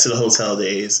 go back to the hotel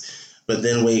days. But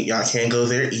then wait, y'all can't go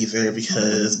there either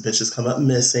because bitches come up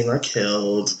missing or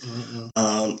killed.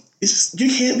 It's just, you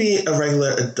can't be a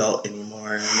regular adult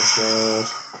anymore in this world.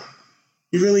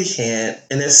 You really can't,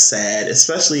 and it's sad.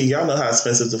 Especially, y'all know how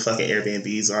expensive the fucking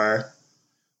Airbnbs are.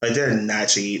 Like, they're not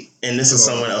cheap. And this is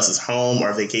someone else's home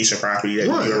or vacation property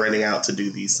that you're renting out to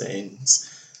do these things.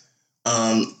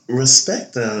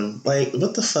 Respect them. Like,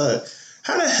 what the fuck?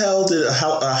 How the hell did a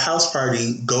house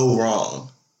party go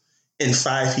wrong and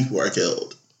 5 people are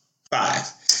killed?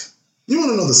 5. You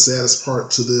want to know the saddest part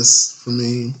to this for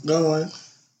me? Go on.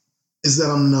 Is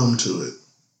that I'm numb to it.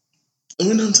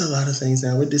 We're numb to a lot of things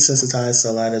now. We're desensitized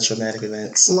to a lot of traumatic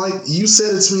events. Like, you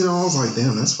said it to me and I was like,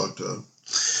 damn, that's fucked up.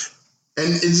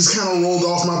 And it just kind of rolled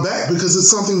off my back because it's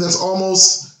something that's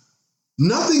almost...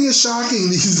 Nothing is shocking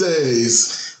these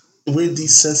days. We're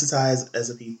desensitized as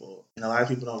a people. And a lot of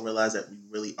people don't realize that we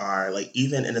really are. Like,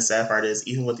 even, and the sad part is,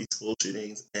 even with these school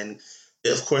shootings, and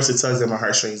of course it tugs at my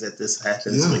heartstrings that this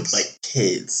happens with, like,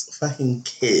 kids. Fucking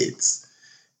kids.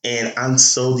 And I'm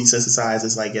so desensitized.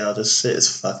 It's like, yo, this shit is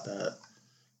fucked up.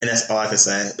 And that's all I can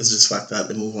say. It's just fucked up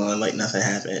and move on like nothing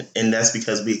happened. And that's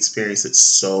because we experience it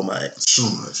so much. So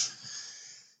much.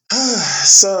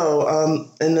 So,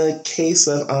 in the case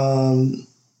of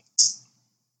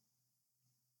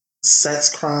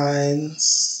sex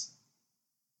crimes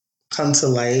come to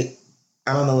light,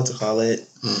 I don't know what to call it.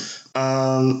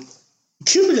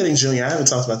 Cuba Gooding Jr., I haven't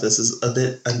talked about this, is a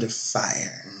bit under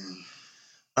fire.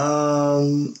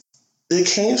 It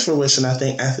came to fruition, I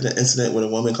think, after the incident with a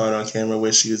woman caught on camera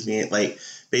where she was being, like,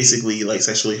 basically, like,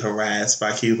 sexually harassed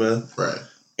by Cuba. Right.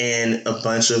 And a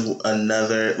bunch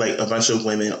of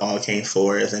women all came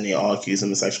forward and they all accused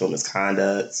him of sexual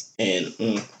misconduct. And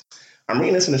I'm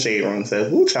reading this from the Shade Room. It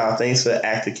says, "Woo, child, thanks for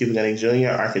actor Cuba Gooding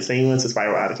Jr. are continuing to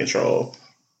spiral out of control.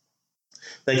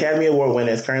 The Academy Award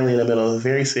winner is currently in the middle of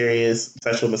very serious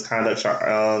sexual misconduct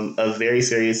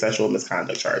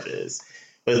charges,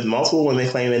 with multiple women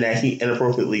claiming that he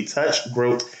inappropriately touched,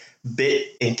 groped,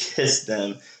 bit, and kissed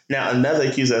them. Now, another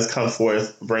accuser has come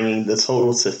forth, bringing the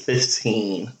total to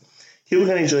 15. Cuba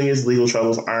Gooding Jr.'s legal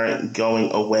troubles aren't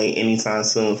going away anytime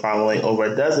soon, following over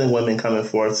a dozen women coming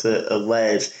forth to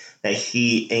allege that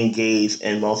he engaged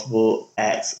in multiple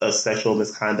acts of sexual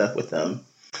misconduct with them.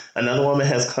 Another woman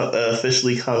has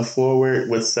officially come forward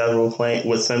with similar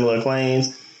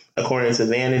claims. According to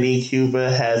Vanity, Cuba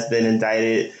has been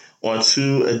indicted on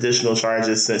 2 additional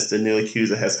charges since the new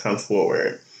accuser has come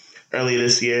forward. Earlier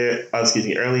this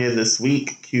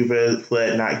week, Cuba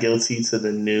pled not guilty to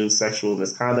the new sexual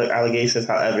misconduct allegations.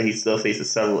 However, he still faces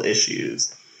several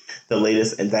issues. The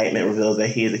latest indictment reveals that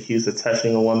he is accused of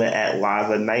touching a woman at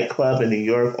Lava nightclub in New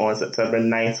York on September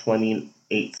 9,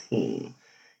 2018.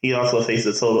 He also faced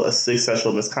a total of 6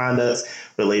 sexual misconducts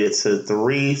related to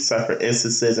 3 separate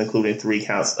instances, including 3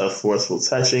 counts of forceful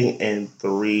touching and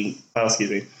I'm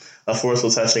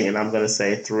going to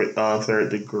say third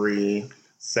degree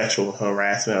sexual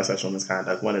harassment or sexual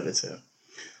misconduct, one of the 2.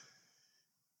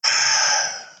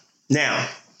 Now,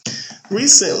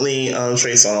 recently,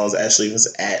 Trey Songz actually was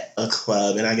at a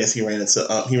club, and I guess he ran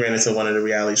into one of the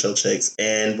reality show chicks.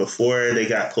 And before they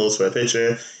got close for a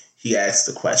picture, he asked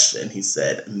the question. He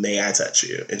said, "May I touch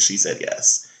you?" And she said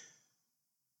yes.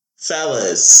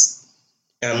 Fellas,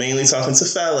 and I'm mainly talking to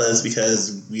fellas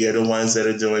because we are the ones that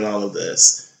are doing all of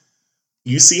this.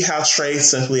 You see how Trey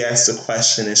simply asked a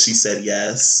question and she said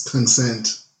yes?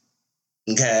 Consent.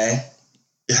 Okay.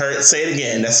 Say it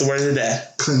again. That's the word of the day.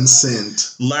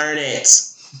 Consent. Learn it.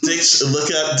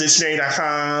 Look up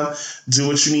dictionary.com. Do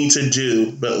what you need to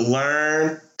do. But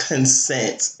learn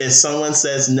consent. If someone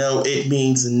says no, it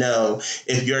means no.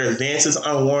 If your advance is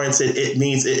unwarranted, it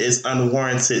means it is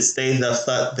unwarranted. Stay the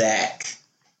fuck back.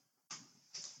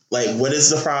 Like, what is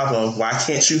the problem? Why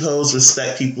can't you hoes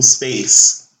respect people's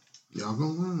space? Y'all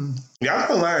gonna learn. Y'all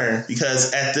gonna learn.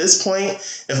 Because at this point,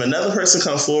 if another person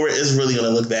comes forward, it's really gonna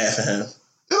look bad for him.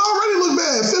 It already looked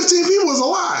bad. 15 people is a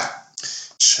lot.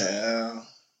 Child.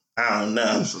 I don't know.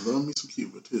 I used to love me some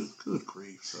Cuba too. Good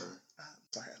grief, sir. I'm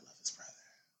sorry, I love his brother.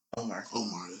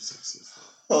 Omar is sexy as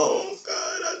fuck. Oh,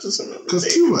 God. I just remember. Because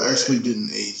Cuba actually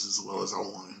didn't age as well as I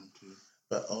wanted him to.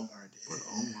 But Omar did. But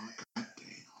Omar,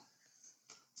 goddamn.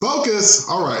 Focus.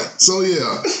 All right. So,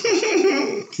 yeah.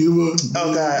 Cuba.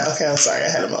 Oh, God. Okay, I'm sorry. I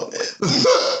had a moment.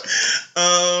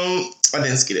 I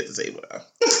didn't skid at the table, though.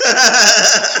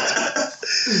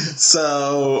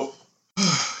 So,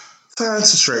 time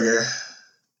to trigger.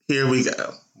 Here we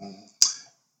go.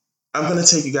 I'm gonna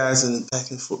take you guys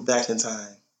back in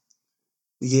time.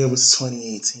 The year was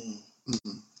 2018.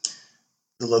 Mm-hmm.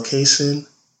 The location,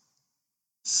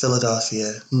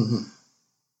 Philadelphia. Mm-hmm.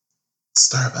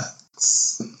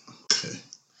 Starbucks. Okay.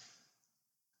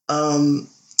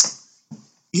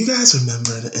 You guys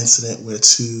remember the incident where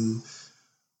 2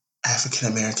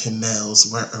 African American males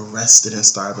were arrested in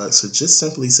Starbucks for just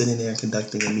simply sitting there and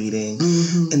conducting a meeting?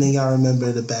 Mm-hmm. And then y'all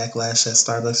remember the backlash that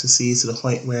Starbucks received to the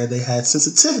point where they had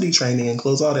sensitivity training and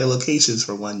closed all their locations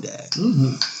for one day.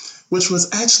 Mm-hmm. Which was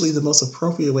actually the most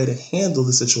appropriate way to handle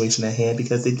the situation at hand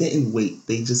because they didn't wait.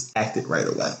 They just acted right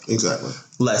away. Exactly.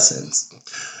 Lessons.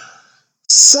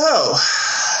 So,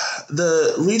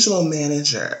 the regional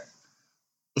manager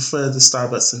for the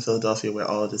Starbucks in Philadelphia where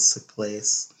all of this took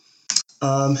place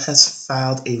has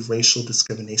filed a racial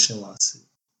discrimination lawsuit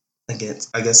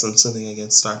against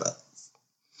Starbucks.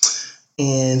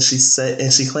 And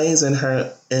she claims in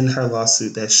her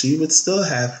lawsuit that she would still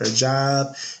have her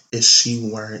job if she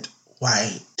weren't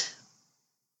white.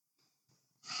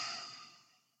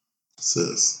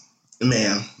 Sis.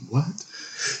 Ma'am. What?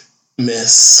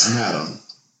 Miss. Madam.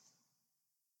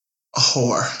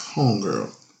 Whore.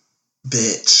 Homegirl.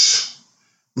 Bitch.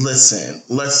 Listen,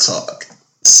 let's talk.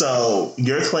 So,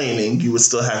 you're claiming you would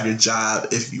still have your job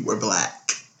if you were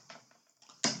black.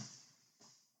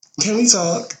 Can we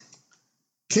talk?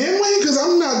 Can we? Because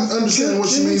I'm not understanding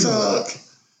what you mean by that.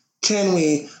 Can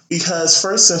we? Because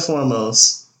first and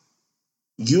foremost,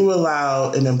 you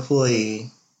allow an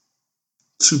employee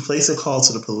to place a call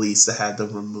to the police to have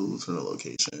them removed from the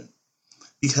location.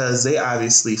 Because they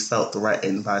obviously felt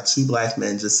threatened by 2 black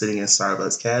men just sitting in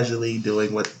Starbucks casually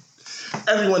doing what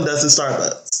everyone does in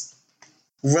Starbucks.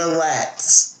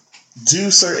 Relax.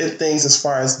 Do certain things as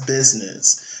far as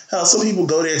business. Hell, some people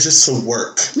go there just to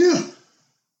work. Yeah.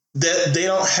 They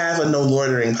don't have a no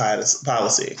loitering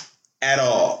policy at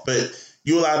all. But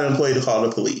you allowed an employee to call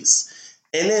the police.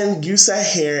 And then you sat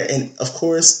here and, of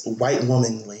course, white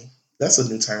womanly. That's a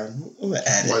new term. I'm going to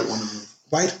add it. White womanly.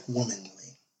 White womanly.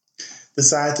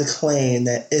 Decide to claim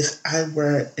that if I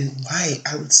weren't white,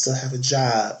 I would still have a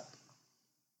job.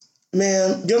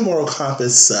 Man, your moral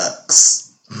compass sucks.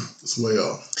 It's way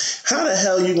off. How the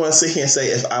hell you going to sit here and say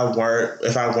if I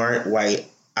weren't white,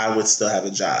 I would still have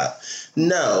a job?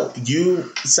 No,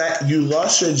 you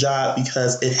lost your job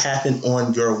because it happened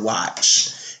on your watch.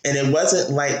 And it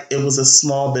wasn't like it was a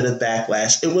small bit of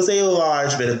backlash. It was a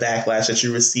large bit of backlash that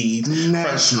you received.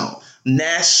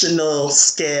 National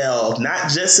scale,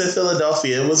 not just in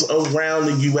Philadelphia. It was around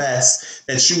the U.S.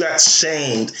 that you got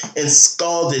shamed and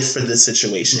scalded for this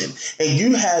situation. And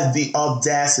you have the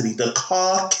audacity, the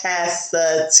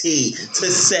caucasity to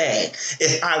say,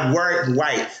 if I weren't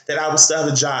white, that I would still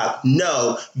have a job.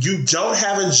 No, you don't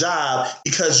have a job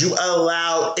because you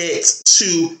allowed it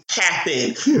to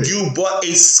happen. You brought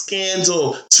a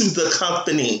scandal to the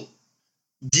company.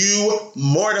 You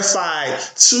mortified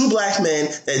 2 black men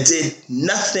that did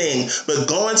nothing but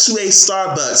go into a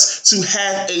Starbucks to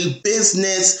have a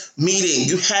business meeting.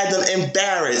 You had them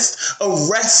embarrassed,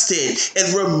 arrested,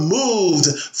 and removed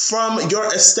from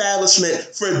your establishment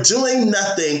for doing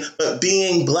nothing but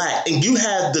being black. And you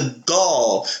have the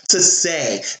gall to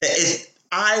say that if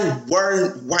I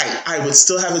weren't white, I would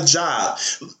still have a job.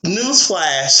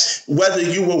 Newsflash, whether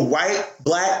you were white,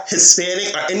 black,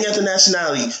 Hispanic, or any other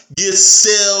nationality, you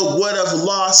still would have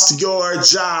lost your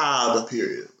job.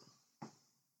 Period.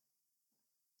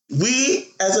 We,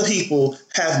 as a people,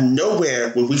 have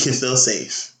nowhere where we can feel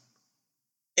safe.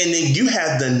 And then you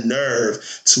have the nerve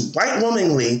to white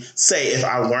womanly say, if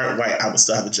I weren't white, I would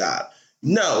still have a job.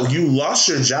 No, you lost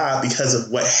your job because of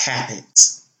what happened.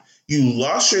 You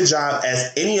lost your job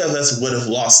as any of us would have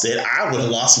lost it. I would have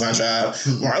lost my job.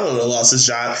 Marlon would have lost his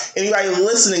job. Anybody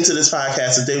listening to this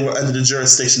podcast, if they were under the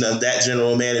jurisdiction of that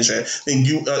general manager, then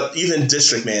you, even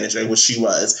district manager, which she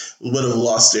was, would have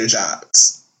lost their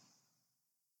jobs.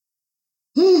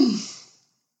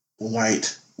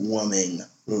 White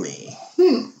womanly.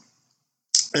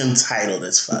 Entitled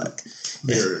as fuck.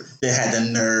 They had the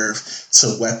nerve to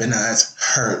weaponize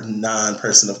her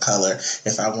non-person of color.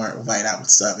 If I weren't white, I would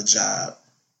still have a job.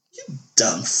 You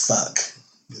dumb fuck.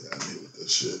 Get out of here with that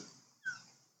shit.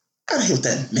 Out of here with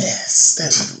that mess.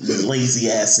 That lazy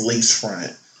ass lace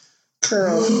front.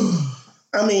 Girl.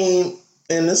 I mean,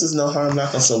 and this is no harm,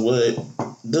 knock on some wood.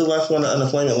 Good luck on the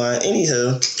unemployment line.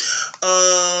 Anywho.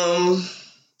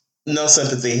 No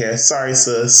sympathy here. Sorry,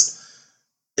 sis.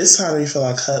 It's time to refill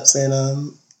our cups,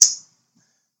 and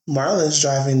Marlon's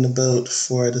driving the boat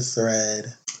for the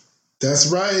Thread.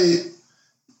 That's right.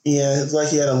 Yeah, it's like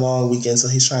he had a long weekend, so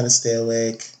he's trying to stay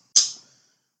awake.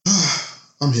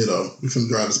 I'm here though. We finna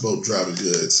drive this boat, drive it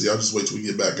good. So y'all just wait till we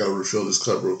get back. Gotta refill this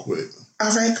cup real quick.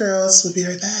 All right, girls. We'll be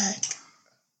right back.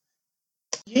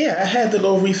 Yeah, I had to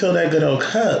go refill that good old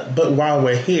cup. But while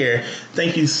we're here,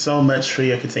 thank you so much for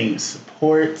your continued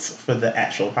support for the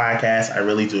actual podcast. I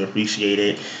really do appreciate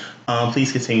it.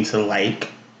 Please continue to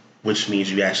like, which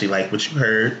means you actually like what you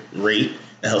heard. Rate.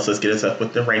 It helps us get us up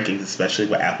with the rankings, especially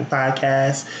with Apple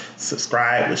Podcasts.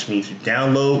 Subscribe, which means you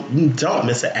download, you don't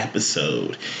miss an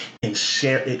episode, and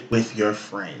share it with your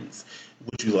friends.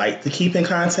 Would you like to keep in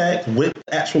contact with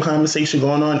the actual conversation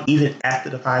going on even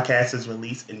after the podcast is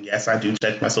released? And yes, I do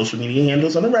check my social media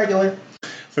handles on the regular.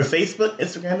 For Facebook,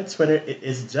 Instagram, and Twitter, it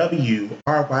is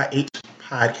WRYH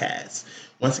Podcast.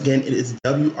 Once again, it is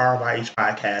WRYH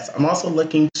Podcast. I'm also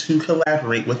looking to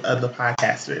collaborate with other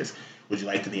podcasters. Would you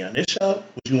like to be on this show?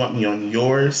 Would you want me on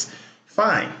yours?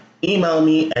 Fine. Email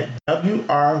me at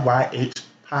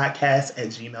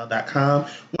wryhpodcast@gmail.com.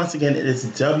 Once again, it is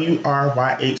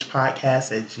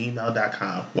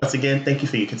wryhpodcast@gmail.com. Once again, thank you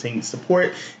for your continued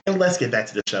support. And let's get back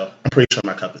to the show. I'm pretty sure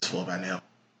my cup is full by now.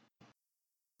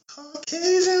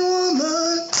 Caucasian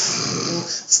woman,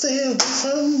 stay away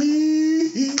from me.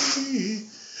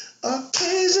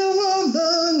 Caucasian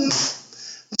woman,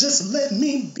 just let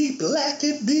me be black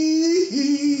and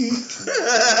be.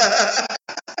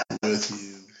 With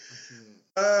you.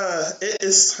 It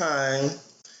is time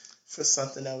for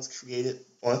something that was created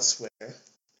on Twitter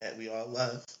that we all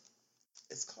love.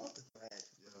 It's called The Thread.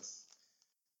 Yes.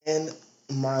 And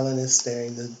Marlon is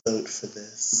staring the vote for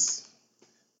this.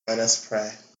 Let us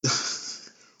pray.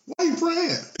 Why are you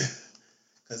praying?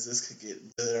 Because this could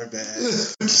get good or bad.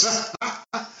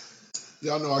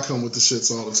 Y'all know I come with the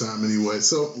shits all the time anyway.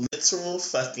 So Literal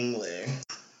fucking lit.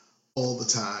 All the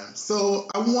time. So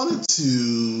I wanted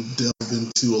to delve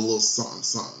into a little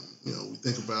something. You know, we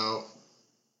think about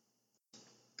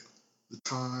the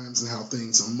times and how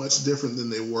things are much different than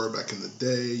they were back in the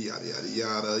day, yada, yada,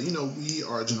 yada. You know,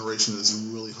 our generation is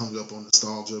really hung up on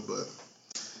nostalgia, but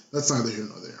that's neither here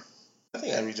nor there. I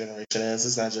think every generation is.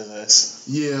 It's not just us.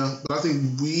 Yeah, but I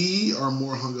think we are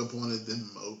more hung up on it than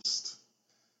most.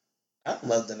 I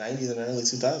love the 90s and the early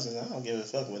 2000s. I don't give a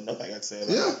fuck what nobody got to say about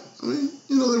it. Yeah, I mean,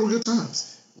 you know, they were good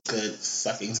times. Good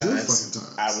fucking times. Good fucking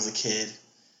times. I was a kid.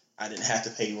 I didn't have to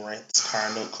pay rent, car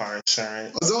note, car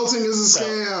insurance. Adulting is a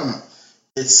scam.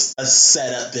 It's a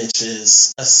setup,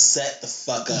 bitches. A set the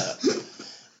fuck up.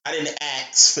 I didn't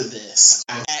ask for this.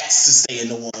 I asked to stay in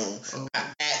the womb.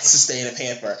 I asked to stay in a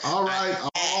pamper. All right.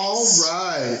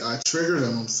 I triggered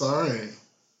him. I'm sorry.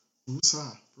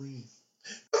 Woosah, breathe.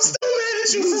 I'm still mad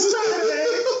at you from Saturday.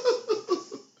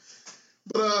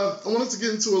 But I wanted to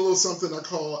get into a little something I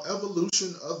call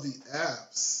evolution of the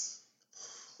apps.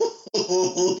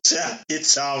 Ooh, child,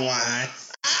 get y'all wine.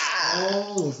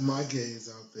 All of my gays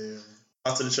out there.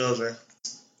 Out to the children.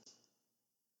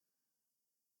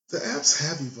 The apps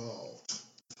have evolved.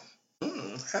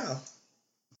 How?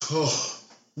 Oh,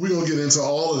 we're going to get into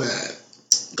all of that.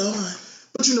 Go on.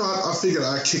 But you know, I figured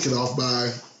I'd kick it off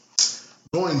by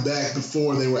going back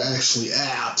before they were actually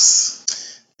apps.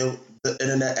 The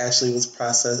internet actually was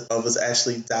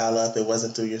actually dial up. It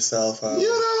wasn't through your cell phone. You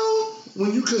know,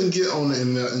 when you couldn't get on the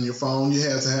internet in your phone, you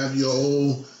had to have your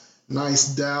old nice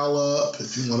dial up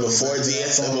if you want to. Before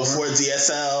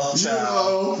DSL, you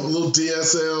know, a little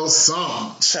DSL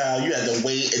song. Child, you had to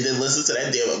wait and then listen to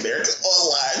that damn American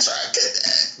Online trying to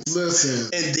connect.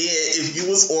 Listen. And then if you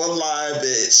was online,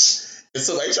 bitch, and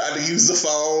somebody tried to use the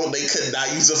phone, they could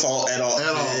not use the phone at all.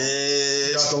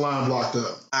 Bitch. Got the line blocked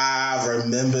up. I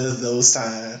remember those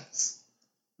times.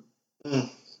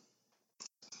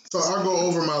 So I'll go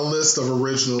over my list of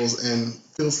originals and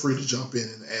feel free to jump in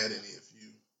and add any if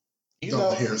you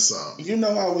don't hear some. You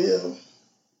know I will.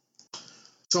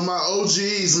 So my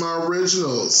OGs, my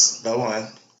originals. Go on.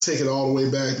 Take it all the way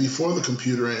back before the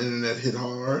computer and internet hit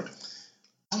hard.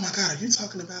 Oh my God, are you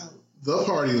talking about The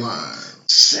Party Line?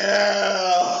 Chill.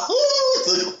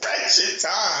 The wretched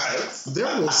times.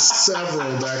 There were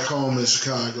several back home in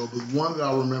Chicago, but one that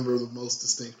I remember the most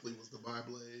distinctly was the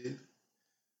Beyblade.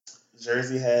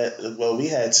 Jersey had, we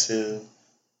had two.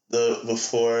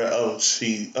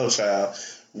 Child.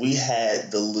 We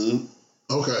had the Loop.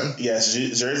 Okay. Yes,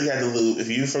 Jersey had the Loop. If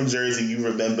you from Jersey, you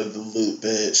remember the Loop,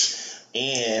 bitch.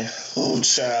 And,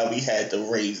 child, we had the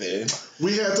Raven.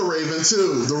 We had the Raven,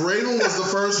 too. The Raven was the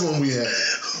first one we had.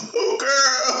 Oh,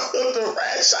 girl, the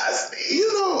rat shots.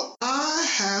 You know, I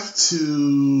have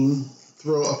to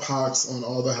throw a pox on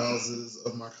all the houses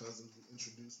of my cousin who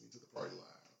introduced me to the Party Line.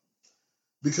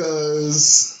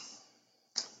 Because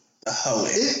the hoeing.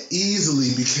 It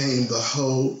easily became the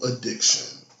hoe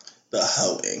addiction. The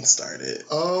hoeing started.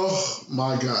 Oh,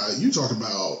 my God. You talk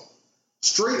about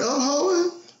Straight up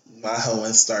hoeing? My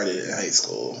hoeing started in high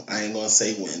school. I ain't gonna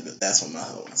say when, but that's when my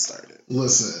hoeing started.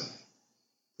 Listen,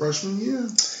 freshman year?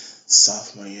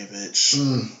 Sophomore year, bitch.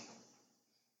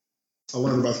 I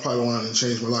learned about the pipeline and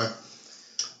changed my life.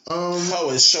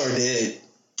 It sure did.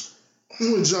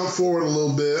 I'm gonna jump forward a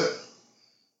little bit.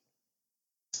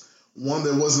 One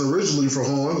that wasn't originally for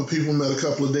hoeing, but people met a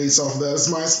couple of dates off of that. It's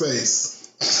MySpace.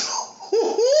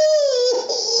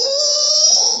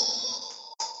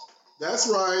 That's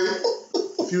right.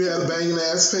 If you had a banging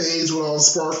ass page with all the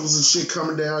sparkles and shit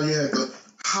coming down, you had the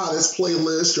hottest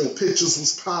playlist, your pictures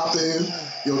was popping,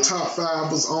 your top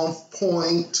 5 was on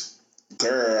point.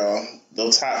 Girl, the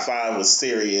top 5 was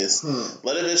serious.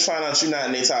 Let a bitch find out you're not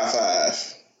in their top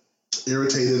 5.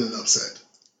 Irritated and upset.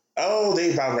 Oh,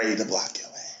 they about ready to block your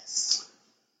ass.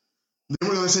 Then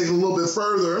we're going to take it a little bit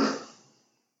further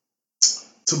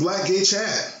to Black Gay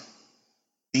Chat.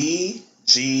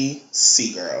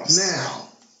 BGC girls. Now,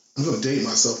 I'm going to date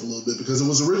myself a little bit because it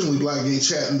was originally Black Gay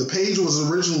Chat and the page was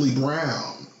originally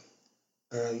brown.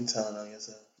 Girl, you telling on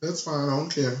yourself. That's fine, I don't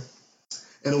care.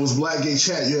 And it was Black Gay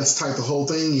Chat. You had to type the whole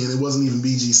thing in. It wasn't even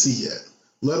BGC yet,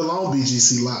 let alone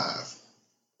BGC Live.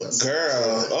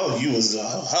 Girl, you was a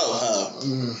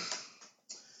ho.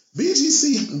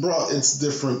 BGC brought its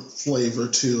different flavor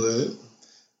to it.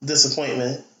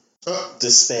 Disappointment.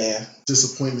 Despair.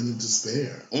 Disappointment and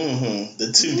despair.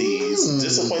 The 2 Ds.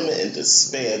 Disappointment and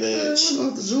despair, bitch. I'm going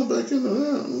to have to jump back into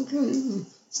that. Okay.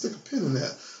 Stick a pin in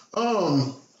that.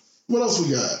 What else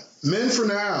we got? Men for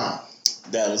Now.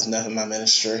 That was never my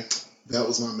ministry. That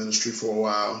was my ministry for a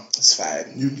while. It's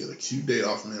fine. You can get a cute date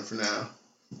off Men for Now.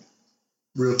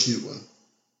 Real cute one.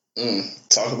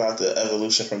 Talk about the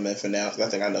evolution from Men for Now, because I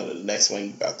think I know the next one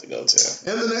you're about to go to.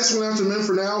 And the next one after Men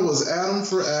for Now was Adam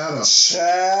for Adam.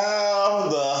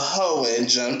 Child, the hoeing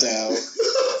jumped out.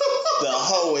 The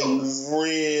hoeing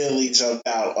really jumped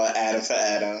out on Adam for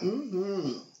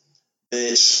Adam.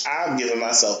 Bitch, I'm giving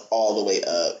myself all the way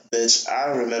up. Bitch,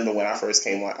 I remember when I first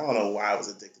came on, I don't know why I was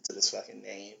addicted to this fucking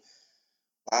name.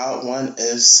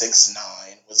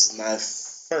 Wild1069 was my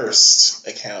first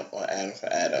account on Adam for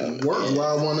Adam. Work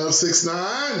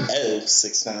Wild1069.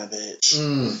 069, bitch.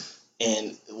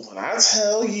 And when I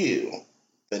tell you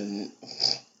the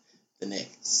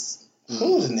niggas,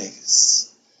 who the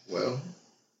niggas? Well,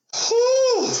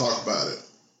 who? Talk about it.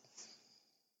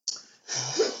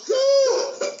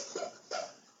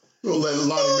 We'll let Lonnie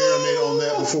marinate on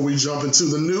that before we jump into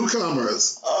the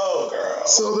newcomers. Oh, girl.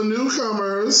 So the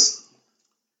newcomers,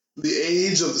 the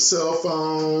age of the cell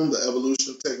phone, the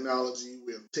evolution of technology,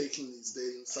 we are taking these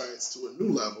dating sites to a new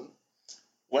level.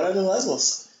 What are the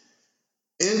levels?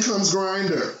 In comes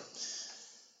Grindr.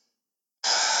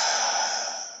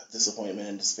 Disappointment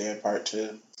and despair part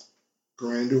 2.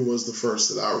 Grindr was the first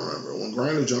that I remember. When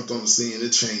Grindr jumped on the scene,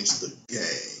 it changed the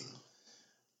game.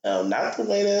 Not the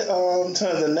way that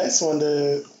the next one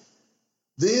did.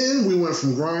 Then we went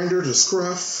from Grindr to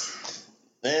Scruff.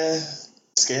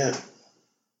 Scared.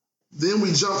 Then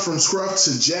we jumped from Scruff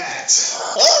to Jacked.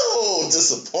 Oh,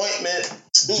 disappointment.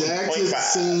 Jacked hit the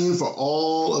scene for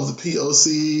all of the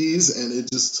POCs, and it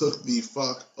just took the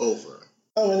fuck over.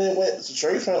 Oh, and it went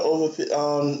straight from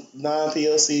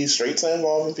non-POC straight to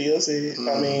involving POC.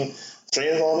 I mean,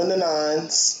 straight involving the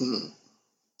nines.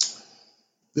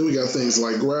 Then we got things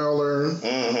like Growler.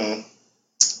 And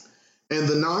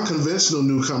the non-conventional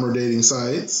newcomer dating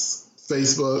sites.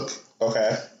 Facebook.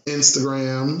 Okay.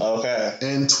 Instagram. Okay.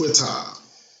 And Twitter.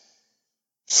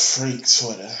 Freak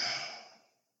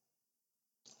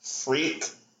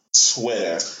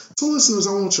Twitter. So listeners,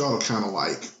 I want y'all to kind of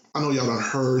like, I know y'all done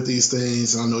heard these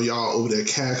things, and I know y'all over there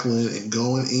cackling and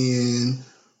going in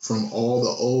from all the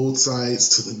old sites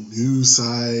to the new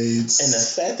sites. And the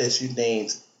fact that you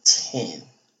named 10.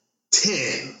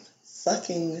 10.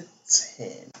 Fucking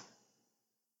 10.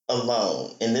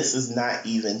 Alone. And this is not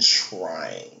even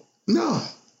trying. No.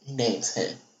 You named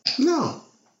 10. No.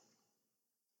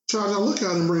 Child, y'all look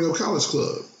out and bring up College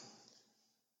Club.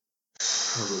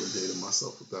 I really dated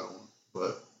myself with that one,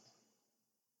 but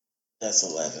that's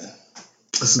 11.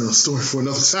 That's another story for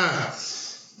another time.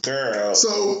 Girl,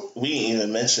 so we didn't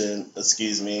even mention,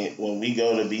 when we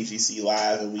go to BGC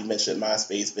Live and we mentioned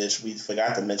MySpace, bitch, we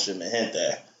forgot to mention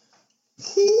Mahente.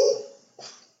 Who?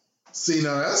 See,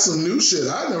 now that's some new shit.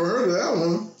 I never heard of that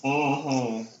one.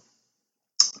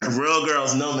 Real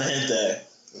girls know Mahente.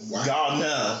 Wow. Y'all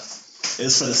know.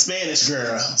 It's for the Spanish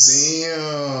girls.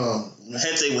 Damn.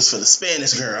 Mahente was for the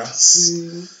Spanish girls.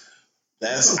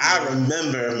 I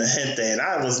remember Mahente, and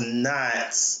I was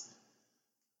not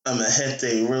a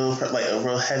Mahente a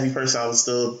real heavy person. I was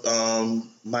still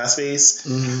MySpace.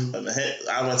 But Mahente,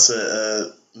 I went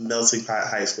to melting pot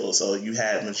high school, so you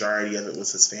had majority of it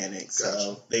was Hispanic, Gotcha.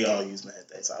 so they all use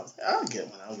Mehete. So I was like, I'll get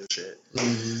one. I don't give a shit.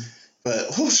 Mm-hmm.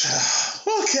 But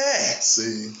okay.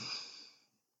 See,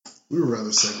 we were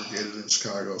rather segregated in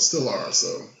Chicago, still are.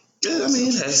 So yeah, I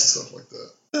mean, hey, stuff like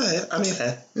that. I mean,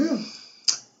 hey, yeah.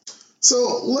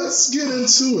 So let's get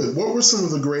into it. What were some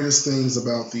of the greatest things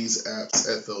about these apps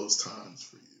at those times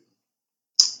for you?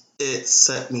 It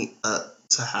set me up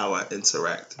to how I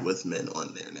interact with men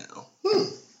on there now.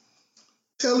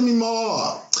 Tell me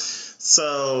more.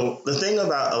 So the thing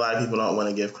about a lot of people don't want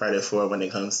to give credit for when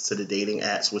it comes to the dating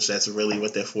apps, which that's really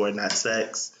what they're for, not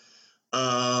sex.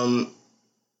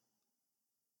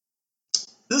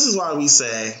 This is why we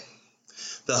say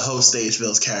the host stage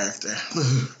builds character.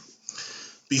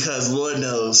 Because Lord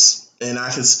knows, and I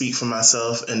can speak for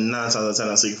myself, and 9 times out of 10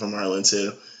 I'm speaking for Marlon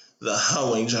too, the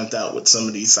hoeing jumped out with some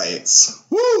of these sites.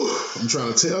 Woo! I'm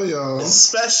trying to tell y'all.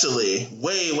 Especially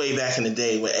way back in the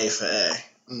day with A for A.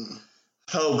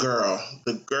 Oh girl,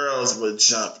 the girls would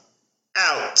jump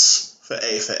out for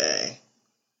A for A.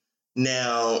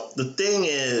 Now, the thing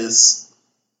is,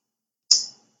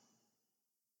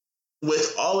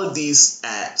 with all of these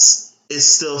apps, it's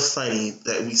still funny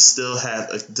that we still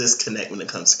have a disconnect when it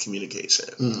comes to communication.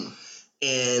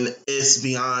 And it's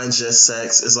beyond just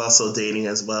sex, it's also dating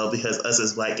as well, because us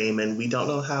as Black gay men, we don't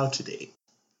know how to date.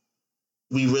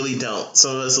 We really don't.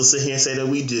 Some of us will sit here and say that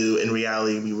we do. In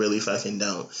reality, we really fucking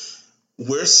don't.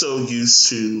 We're so used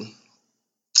to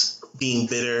being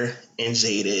bitter and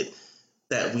jaded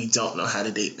that we don't know how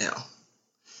to date now.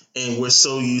 And we're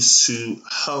so used to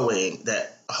hoeing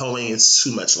that hoeing is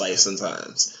too much life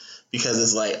sometimes. Because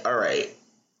it's like, all right,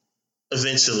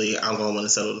 eventually I'm going to want to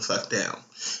settle the fuck down.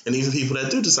 And even people that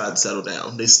do decide to settle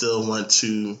down, they still want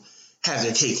to have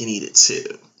their cake and eat it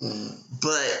too.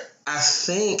 But I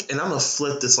think, and I'm going to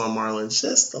flip this on Marlon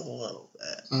just a little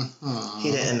bit.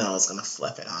 He didn't know I was going to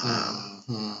flip it on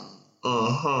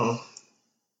him.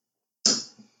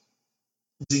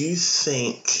 Do you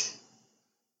think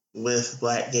with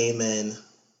Black gay men,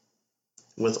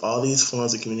 with all these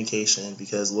forms of communication,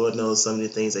 because Lord knows some of the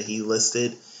things that he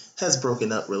listed has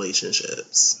broken up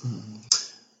relationships,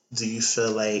 do you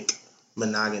feel like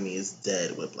monogamy is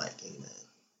dead with Black gay men?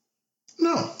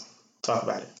 No. Talk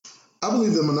about it. I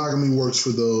believe that monogamy works for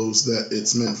those that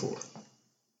it's meant for.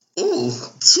 Ooh,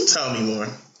 tell me more.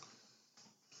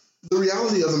 The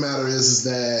reality of the matter is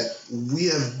that we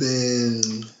have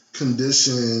been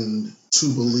conditioned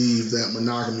to believe that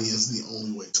monogamy is the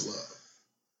only way to love.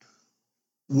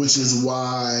 Which is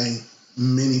why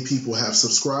many people have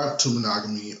subscribed to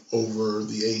monogamy over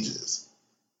the ages.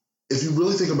 If you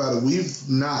really think about it, we've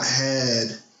not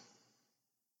had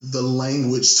the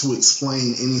language to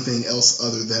explain anything else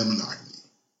other than monogamy.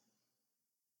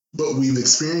 But we've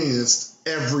experienced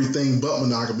everything but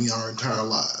monogamy our entire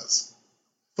lives.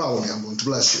 Follow me, I'm going to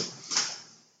bless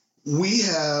you. We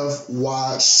have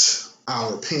watched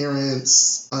our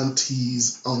parents,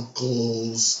 aunties,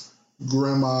 uncles,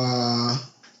 grandma,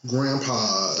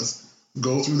 grandpas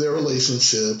go through their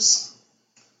relationships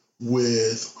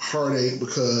with heartache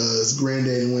because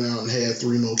granddaddy went out and had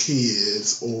 3 more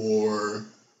kids, or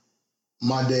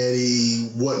my daddy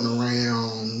wasn't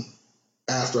around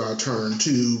after I turned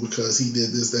 2 because he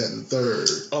did this, that, and the third.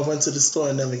 I went to the store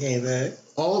and never came back.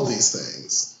 All of these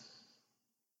things.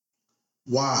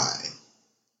 Why?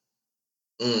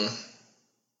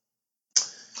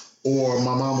 Or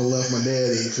my mama left my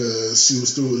daddy because she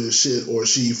was through with his shit, or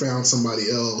she found somebody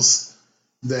else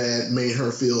that made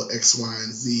her feel X, Y,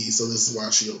 and Z, so this is why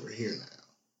she over here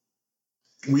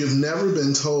now. We have never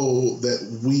been told that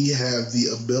we have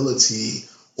the ability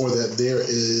or that there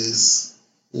is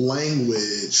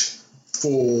language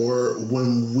for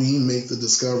when we make the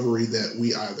discovery that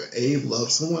we either A,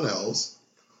 love someone else,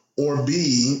 or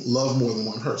B, love more than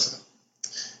one person.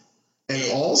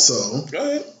 And also, go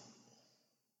ahead.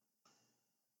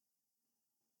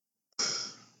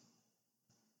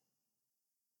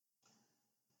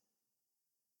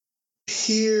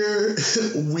 Here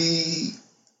we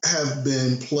have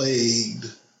been plagued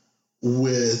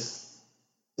with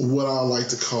what I like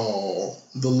to call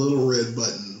the little red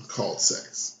button called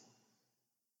sex.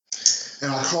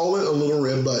 And I call it a little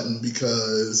red button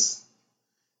because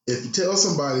if you tell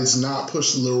somebody to not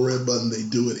push the little red button, they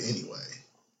do it anyway.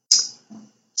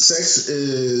 Sex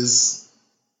is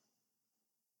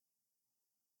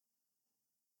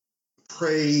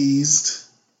praised.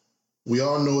 We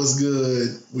all know it's good.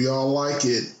 We all like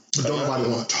it. But don't nobody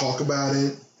want to talk about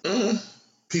it.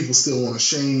 People still want to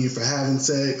shame you for having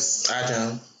sex. I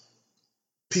don't.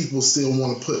 People still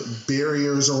want to put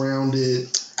barriers around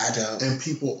it. I don't. And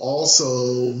people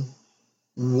also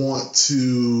want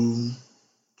to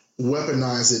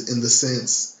weaponize it in the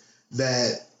sense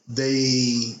that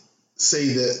they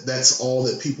say that that's all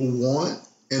that people want,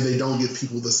 and they don't give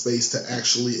people the space to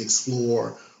actually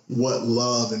explore what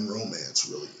love and romance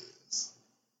really is.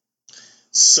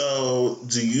 So,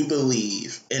 do you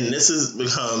believe, and this has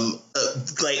become,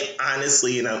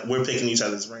 honestly, and we're picking each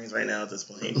other's brains right now at this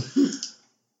point,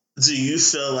 do you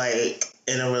feel like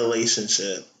in a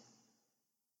relationship,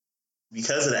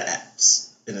 because of the apps,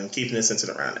 and I'm keeping this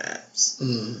centered around the apps,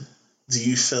 do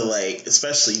you feel like,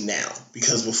 especially now,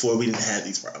 because before we didn't have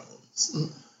these problems,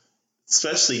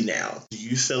 especially now, do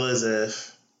you feel as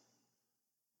if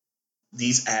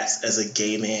these apps, as a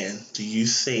gay man, do you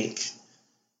think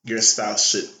your spouse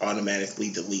should automatically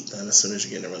delete them as soon as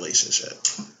you get in a relationship?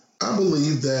 I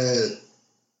believe that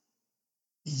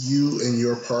you and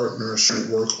your partner should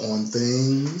work on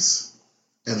things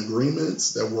and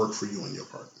agreements that work for you and your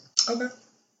partner. Okay.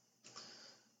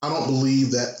 I don't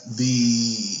believe that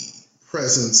the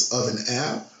presence of an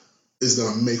app is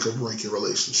going to make or break your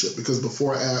relationship, because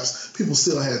before apps, people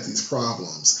still had these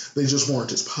problems. They just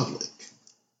weren't as public.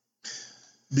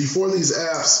 Before these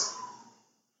apps,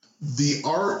 the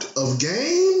art of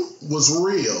game was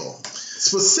real,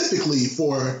 specifically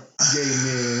for gay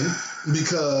men,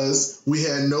 because we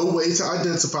had no way to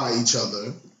identify each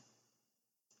other.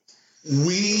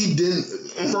 We didn't,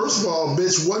 first of all,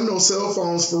 bitch, wasn't no cell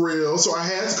phones for real, so I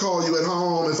had to call you at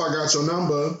home if I got your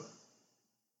number.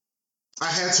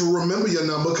 I had to remember your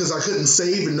number because I couldn't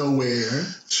save it nowhere.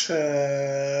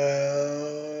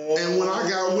 Child. And when I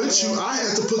got with you, I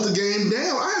had to put the game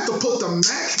down. I had to put the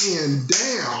Mac hand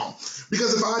down,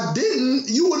 because if I didn't,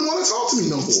 you wouldn't want to talk to me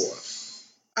no more.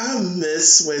 I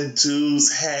miss when dudes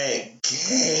had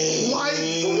game. Like,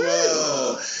 for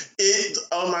real.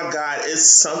 Oh my God, it's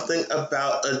something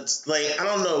about I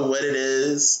don't know what it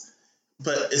is,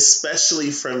 but especially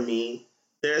for me,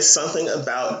 there's something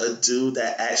about a dude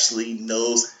that actually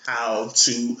knows how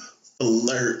to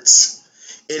flirt.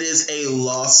 It is a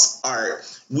lost art.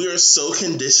 We are so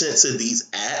conditioned to these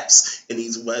apps and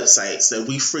these websites that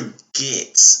we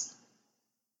forget.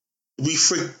 We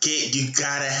forget you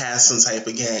gotta have some type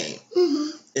of game. Mm-hmm.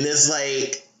 And it's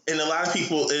like, and a lot of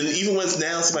people, and even when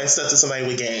now somebody stuck to somebody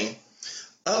with game,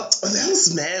 oh, that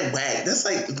was mad whack. That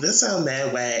sounds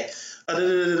mad whack.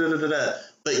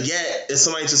 But yet, if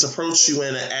somebody just approached you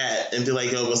in an app and be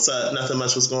like, yo, what's up? Nothing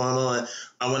much was going on.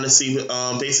 I want to see,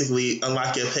 basically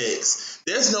unlock your pics.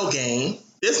 There's no game.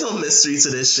 There's no mystery to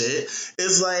this shit.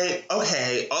 It's like,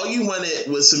 okay, all you wanted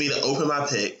was for me to open my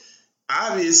pic.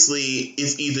 Obviously,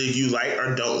 it's either you like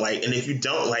or don't like. And if you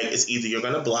don't like, it's either you're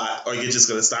going to block or you're just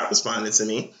going to stop responding to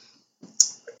me.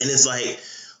 And it's like,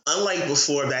 unlike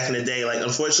before, back in the day, like,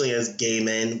 unfortunately, as gay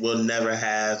men, we'll never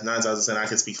have, 9 times out of 10, I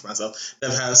can speak for myself,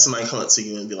 never have somebody come up to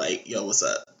you and be like, yo, what's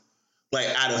up? Like,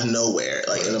 out of nowhere,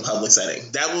 like, in a public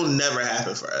setting. That will never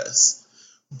happen for us.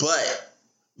 But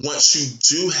once you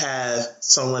do have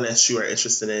someone that you are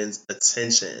interested in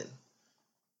attention,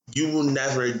 you will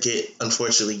never get,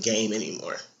 unfortunately, game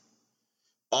anymore.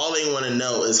 All they want to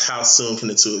know is how soon can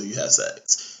the two of you have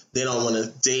sex. They don't want to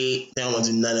date. They don't want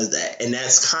to do none of that. And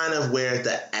that's kind of where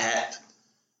the app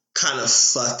kind of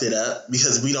fucked it up,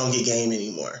 because we don't get game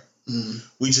anymore. Mm-hmm.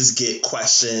 We just get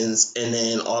questions, and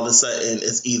then all of a sudden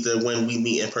it's either when we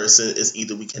meet in person, it's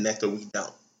either we connect or we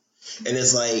don't. And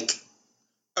it's like,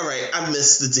 all right, I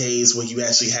miss the days when you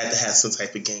actually had to have some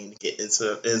type of game to get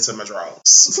into my drawers.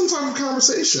 Some type of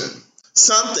conversation.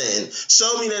 Something.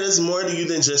 Show me that it's more to you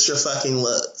than just your fucking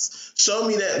looks. Show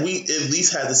me that we at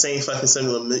least have the same fucking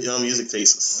similar music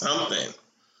taste. Something.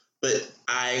 But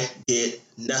I get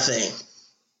nothing.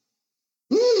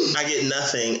 I get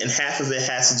nothing. And half of it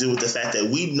has to do with the fact that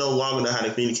we no longer know how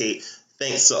to communicate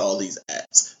thanks to all these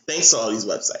apps. Thanks to all these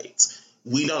websites.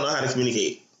 We don't know how to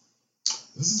communicate.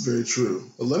 This is very true.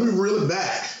 But let me reel it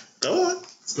back. Go on.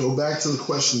 Let's go back to the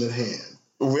question at hand.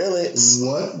 Really?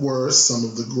 What were some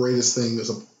of the greatest things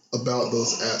about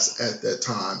those apps at that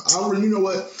time? You know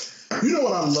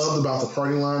what I loved about the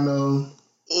party line, though?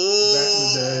 Ooh, back in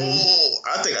the day?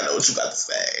 I think I know what you got to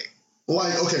say.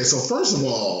 Like, okay, so first of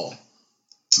all,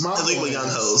 my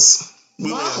ass,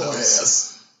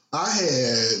 I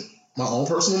had my own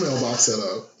personal mailbox set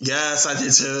up. Yes, I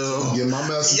did too. Get my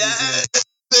messages. Yes,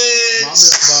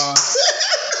 my mailbox.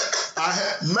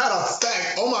 Matter of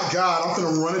fact, oh my God, I'm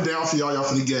finna run it down for y'all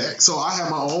finna gag. So I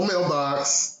had my own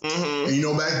mailbox, and you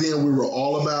know, back then we were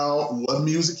all about what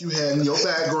music you had in your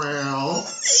background,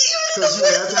 because you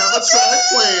had to have a track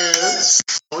playing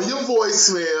on your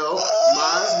voicemail.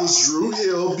 Mine was Drew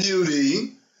Hill,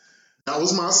 Beauty. That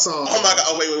was my song. Oh my God,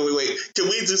 oh wait. Can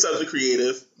we do something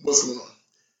creative? What's going on?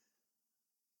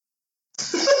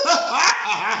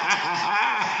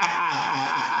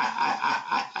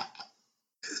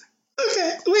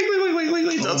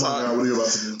 Don't talk. God, what are you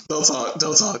about to do? Don't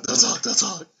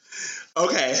talk.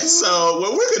 Okay, so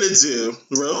what we're going to do,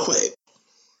 real quick,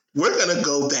 we're going to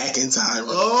go back in time.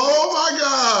 Oh, my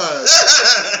God.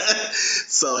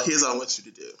 So here's what I want you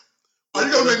to do. Are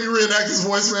you going to make me reenact this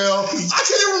voicemail? I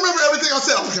can't even remember everything I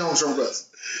said. I'm going to count your best.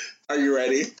 Are you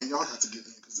ready? And y'all got to get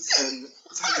in, because this is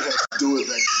how you have to do it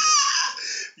back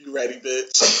then. You ready,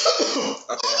 bitch?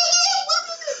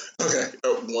 Okay.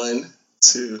 1,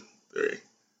 2, 3.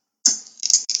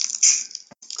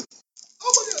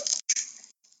 Oh, my God.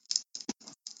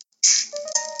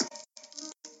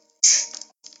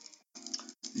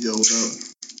 Yo, what up?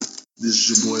 This is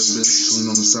your boy Vince, chilling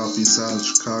on the southeast side of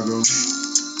Chicago.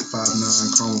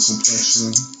 5'9", caramel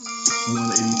complexion,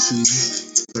 182,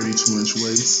 32-inch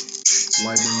waist,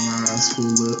 light brown eyes, full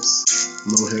lips,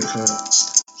 low haircut.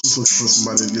 Just looking for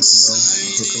somebody to get to know and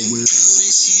hook up with.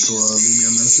 So leave me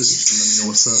a message and let me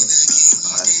know what's up.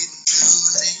 Alright.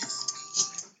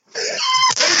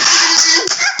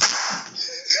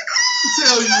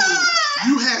 Tell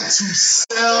you had to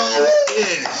sell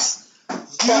it.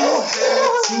 You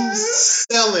had to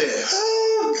sell it.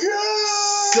 Oh,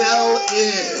 God. Sell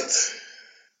it.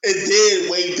 It did.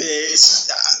 Wait, bitch.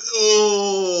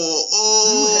 Oh.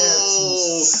 You had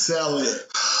to sell it.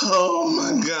 Oh,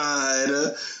 my God.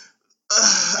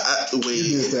 Wait.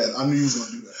 You did that. I knew you was going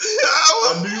to do that.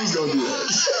 I knew you was going to do that.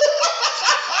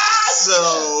 So,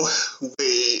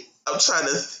 wait. I'm trying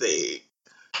to think.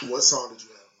 What song did you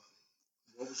have?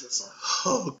 What was your song?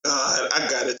 Oh, God. I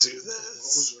gotta do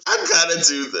this. I gotta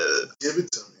do this. Give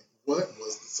it to me. What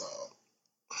was the song?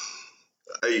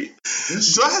 Do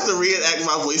I have to reenact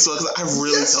my voice? Because I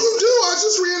really yes, don't. You do. I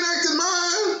just reenacted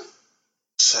mine.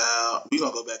 Child, we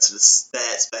gonna go back to the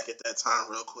stats back at that time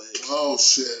real quick. Oh,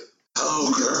 shit.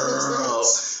 Oh, girl.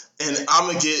 And I'm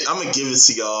gonna give it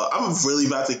to y'all. I'm really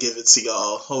about to give it to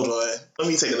y'all. Hold on. Let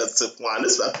me take another sip of wine.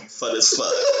 This about to be fun as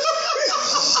fuck.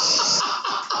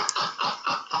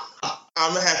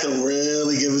 I'm gonna have to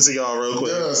really give it to y'all real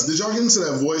quick. Yes. Did y'all get into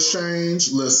that voice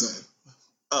change? Listen.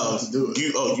 Oh, do it.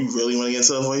 You really want to get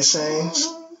into a voice change?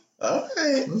 All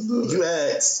right. Let's do it. You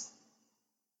asked.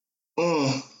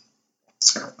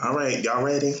 All right, y'all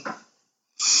ready?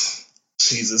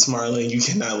 Jesus, Marlon, you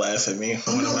cannot laugh at me. What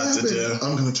I'm about to do.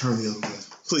 I'm gonna turn the other way.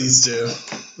 Please do.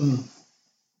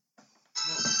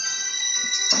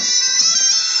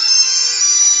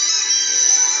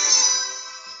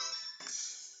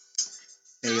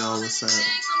 Hey y'all, what's up?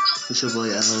 It's your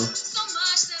boy L,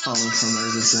 calling from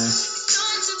Irvington.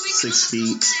 6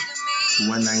 feet,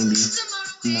 190.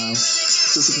 You know,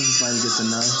 just looking for somebody to get to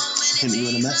know. Hit me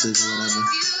with a message or whatever.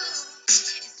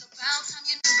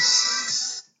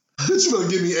 You better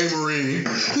give me A-Marine.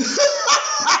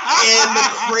 And the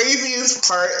craziest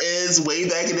part is, way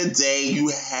back in the day, you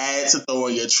had to throw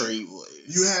in your trade voice.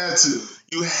 You had to.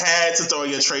 You had to throw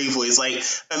in your trade voice. Like,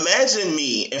 imagine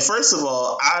me. And first of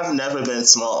all, I've never been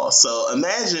small. So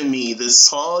imagine me, this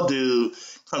tall dude,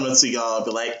 coming up to y'all and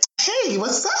be like, hey,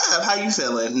 what's up? How you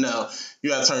feeling? No. You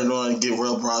got to turn it on and get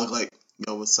real broad, like,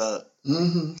 yo, what's up?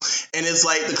 Mm-hmm. And it's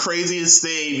like the craziest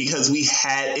thing, because we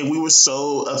were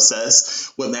so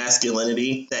obsessed with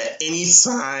masculinity that any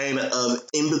sign of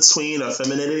in between or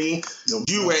femininity,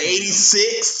 you were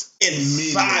 86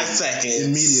 in 5 seconds.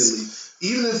 Immediately.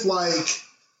 Even if, like,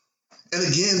 and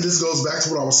again, this goes back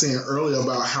to what I was saying earlier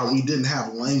about how we didn't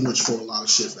have language for a lot of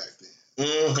shit back then.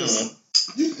 Mm-hmm.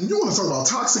 You want to talk about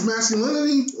toxic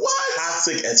masculinity? What?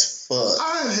 Toxic as fuck.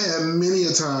 I've had many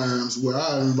a times where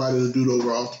I invited a dude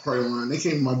over off the party line. They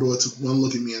came to my door, took one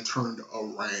look at me, and turned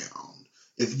around.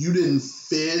 If you didn't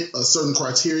fit a certain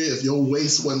criteria, if your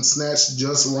waist wasn't snatched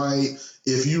just right,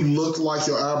 if you looked like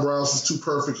your eyebrows was too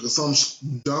perfect or some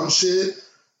dumb shit,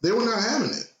 they were not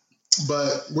having it.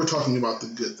 But we're talking about the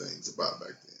good things about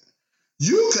back then.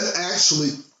 You could actually,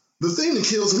 the thing that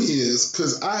kills me is,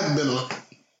 because I haven't been on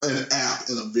an app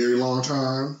in a very long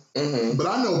time, but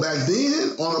I know back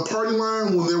then on the party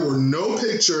line when there were no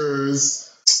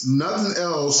pictures, nothing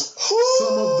else,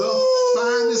 some of the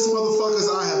finest motherfuckers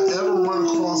I have ever run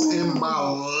across in my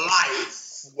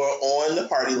life were on the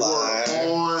party line.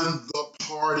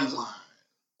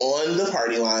 On the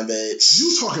party line, bitch.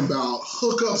 You talking about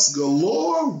hookups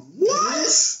galore?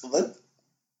 What?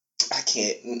 I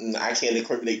can't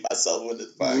incriminate myself with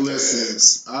this podcast.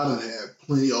 Listen, I done had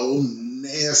plenty of old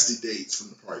nasty dates from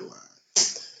the party line.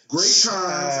 Great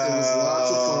times. It was lots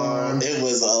of fun. It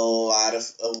was a lot of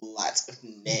nasty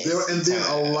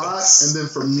times. And then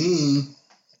for me,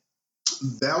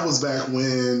 that was back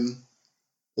when,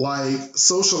 like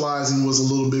socializing was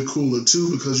a little bit cooler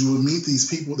too, because you would meet these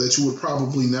people that you would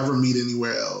probably never meet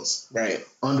anywhere else, right,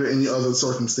 under any other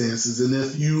circumstances. And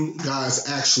if you guys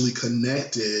actually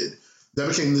connected, that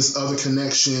became this other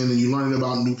connection, and you learned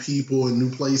about new people and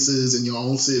new places in your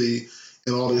own city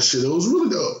and all this shit. It was really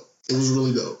dope. It was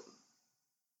really dope.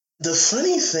 The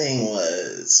funny thing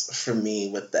was, for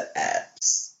me with the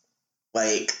apps,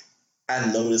 like, I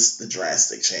noticed the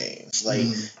drastic change. Like,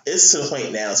 it's to the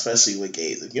point now, especially with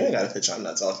gays, if you ain't got a picture, I'm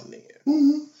not talking to you.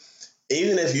 Mm-hmm.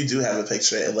 Even if you do have a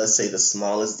picture, and let's say the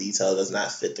smallest detail does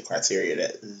not fit the criteria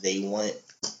that they want,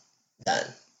 done.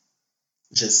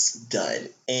 Just done.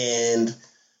 And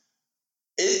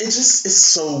it just is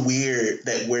so weird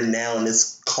that we're now in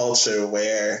this culture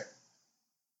where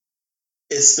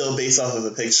it's still based off of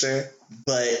a picture,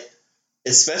 but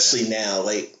especially now,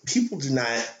 like, people do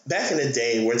not. Back in the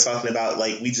day, we're talking about,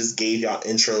 like, we just gave y'all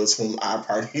intros from our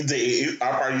party days,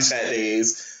 our party chat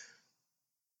days.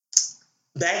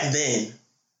 Back then,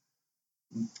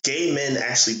 gay men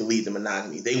actually believed in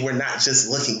monogamy. They were not just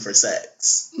looking for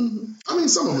sex. Mm-hmm. I mean,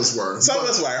 some of us were. Some of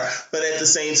us were, but at the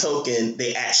same token,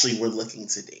 they actually were looking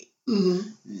to date.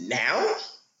 Mm-hmm. Now,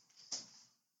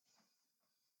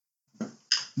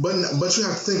 but you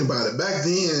have to think about it. Back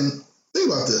then, think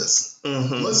about this.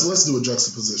 mm-hmm. Let's do a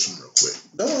juxtaposition real quick.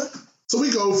 Go on. So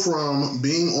we go from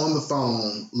being on the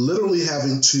phone, literally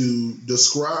having to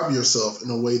describe yourself in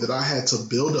a way that I had to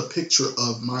build a picture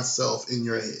of myself in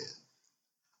your head.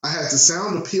 I had to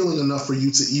sound appealing enough for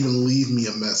you to even leave me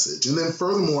a message. And then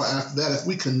furthermore, after that, if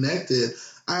we connected,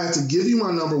 I had to give you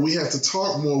my number. We had to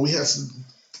talk more. We had to,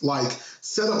 like,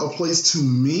 set up a place to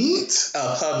meet.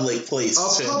 A public place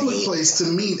to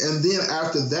meet. And then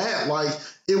after that, like,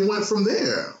 it went from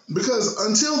there. Because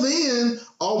until then,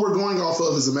 all we're going off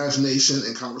of is imagination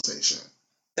and conversation.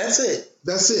 That's it.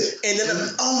 And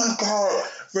then, oh my God,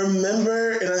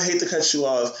 remember, and I hate to cut you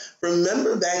off,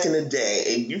 remember back in the day,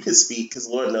 and you can speak, because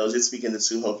Lord knows you're speaking to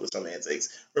two hopeless romantics.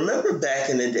 Remember back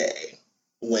in the day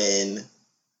when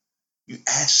you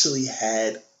actually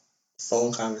had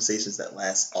phone conversations that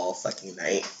last all fucking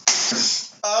night?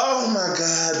 Oh my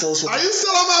God, those were... Are you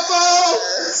still on my phone?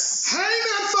 Yes. Hang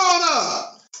that phone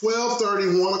up.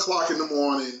 12:30, 1 o'clock in the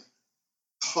morning,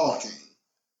 talking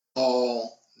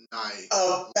all night.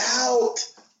 About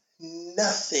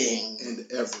nothing.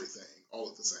 And everything, all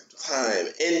at the same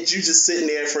time. And you just sitting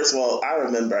there. First of all, I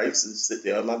remember I used to sit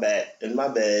there in my bed,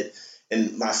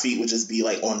 and my feet would just be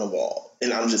like on the wall,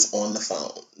 and I'm just on the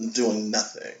phone doing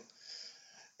nothing.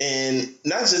 And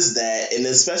not just that, and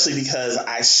especially because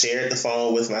I shared the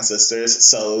phone with my sisters,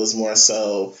 so it was more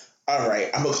so, all right,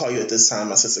 I'm gonna call you at this time.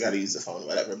 My sister got to use the phone,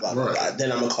 whatever, blah blah blah.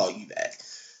 Then I'm gonna call you back.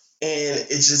 And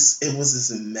it was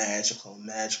this magical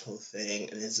thing,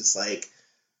 and it's just like,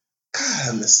 God,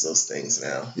 I miss those things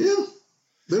now. Yeah.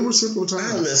 They were simple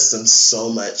times. I miss them so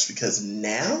much because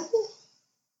now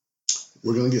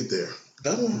we're gonna get there.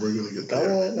 Go on. We're gonna get there.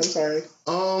 Go on. I'm sorry.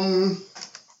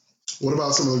 What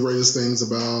about some of the greatest things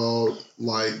about,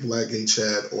 like, Black Gay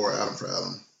Chat or Adam for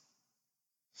Adam?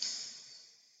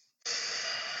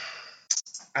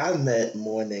 I met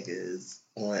more niggas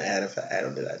on Adam for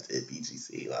Adam than I did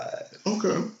BGC Live.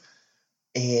 Okay.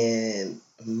 And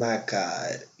my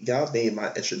God, y'all made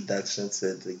my introduction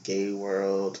to the gay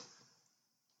world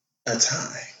a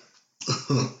time.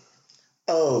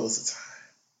 Oh, it was a time.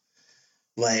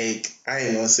 Like, I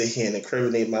ain't gonna sit here and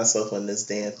incriminate myself on this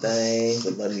damn thing,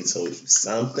 but let me tell you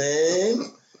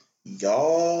something.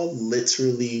 Y'all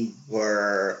literally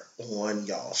were on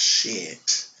y'all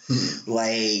shit.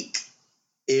 Like,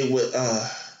 it would,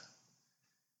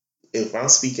 if I'm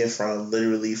speaking from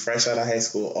literally fresh out of high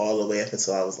school all the way up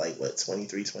until I was like,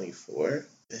 23, 24?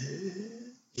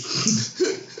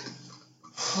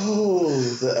 Oh,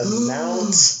 the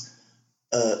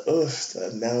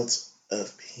amount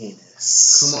of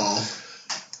penis. Come on.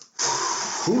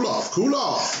 Cool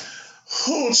off.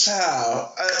 Oh, child.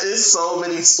 It's so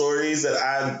many stories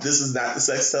that this is not the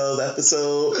Sex Tales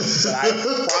episode, but I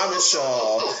promise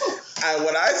y'all,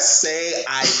 when I say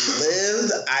I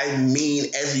lived, I mean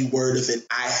every word of it.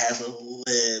 I have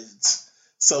lived.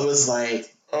 So it's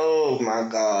like, oh my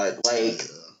God. Like,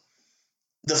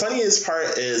 the funniest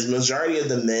part is majority of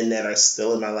the men that are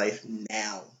still in my life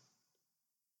now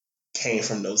came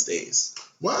from those days.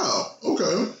 Wow.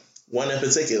 Okay. One in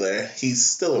particular, he's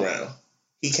still around.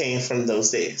 He came from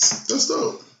those days. That's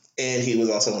dope. And he was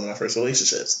also one of my first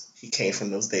relationships. He came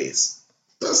from those days.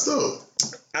 That's dope.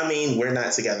 I mean, we're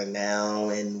not together now,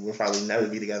 and we'll probably never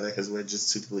be together because we're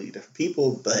just two completely different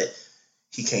people, but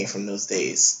he came from those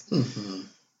days. Mm-hmm.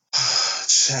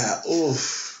 Child,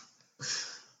 oof.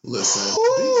 Listen.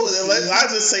 I'll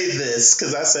just say this,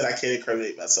 because I said I can't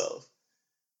incriminate myself.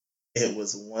 It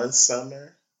was one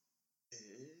summer.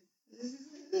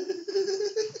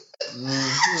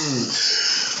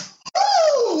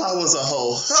 Oh, I was a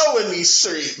hoe in these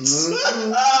streets.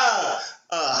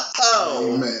 A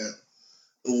hoe. Man.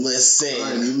 Listen.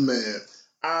 I ain't even mad.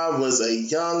 I was a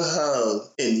young hoe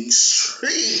in these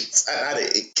streets, and I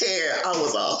didn't care. I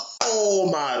was a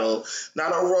hoe model,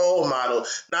 not a role model,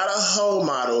 not a hoe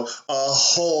model, a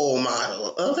whole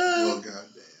model. Okay. Oh,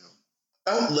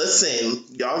 goddamn. Listen,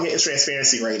 y'all getting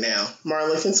transparency right now.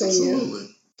 Marla, continue.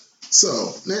 Absolutely.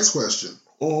 So, next question.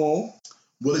 Uh-huh.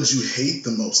 What did you hate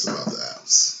the most about the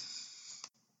apps?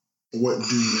 What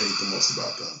do you hate the most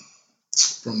about them?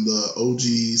 From the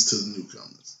OGs to the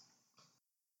newcomers.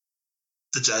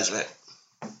 The judgment.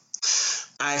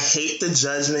 I hate the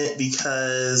judgment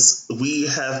because we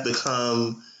have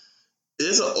become.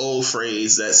 There's an old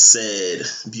phrase that said,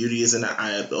 "Beauty is in the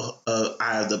eye of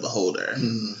the beholder,"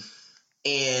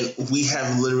 and we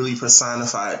have literally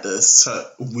personified this.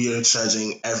 We are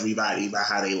judging everybody by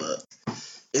how they look.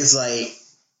 It's like,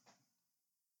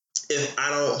 if I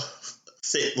don't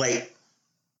fit, like,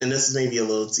 and this is maybe a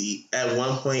little deep. At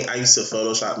one point, I used to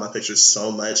Photoshop my pictures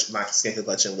so much, my skin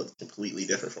complexion looked completely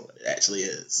different from what it actually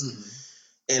is.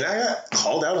 And I got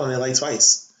called out on it like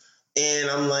twice. And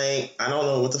I'm like, I don't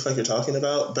know what the fuck you're talking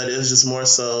about, but it was just more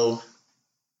so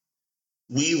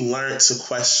we learned to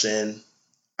question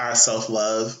our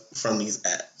self-love from these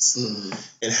apps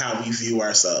and how we view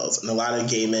ourselves. And a lot of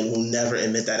gay men will never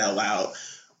admit that out loud.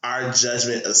 Our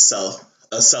judgment of self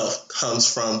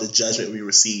comes from the judgment we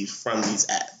receive from these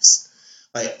apps.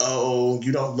 Like, oh,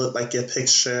 you don't look like your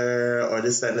picture, or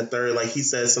this, that, and the third. Like he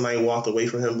said, somebody walked away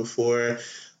from him before.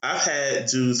 I've had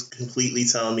dudes completely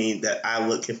tell me that I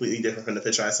look completely different from the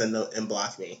picture I sent and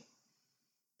block me.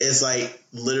 It's like,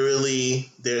 literally,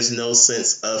 there's no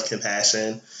sense of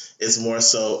compassion. It's more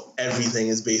so everything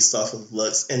is based off of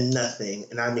looks, and nothing,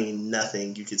 and I mean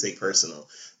nothing, you can take personal,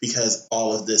 because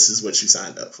all of this is what you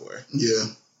signed up for. Yeah.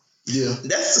 Yeah.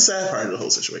 That's the sad part of the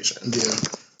whole situation. Yeah.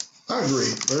 I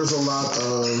agree. There's a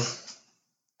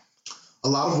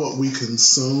lot of what we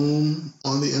consume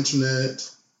on the internet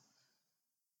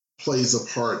plays a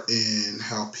part in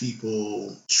how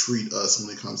people treat us when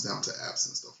it comes down to apps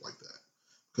and stuff like that.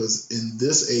 Because in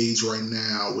this age right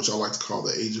now, which I like to call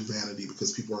the age of vanity,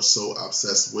 because people are so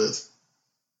obsessed with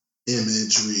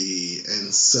imagery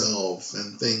and self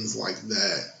and things like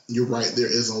that, you're right,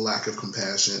 there is a lack of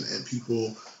compassion, and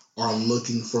people are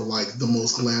looking for like the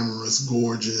most glamorous,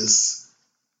 gorgeous,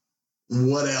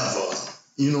 whatever.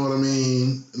 You know what I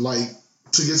mean? Like,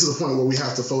 to get to the point where we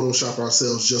have to Photoshop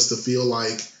ourselves just to feel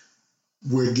like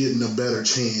we're getting a better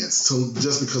chance,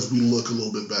 just because we look a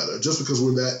little bit better, just because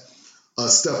we're that a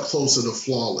step closer to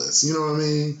flawless. You know what I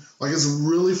mean? Like, it's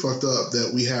really fucked up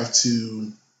that we have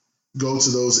to go to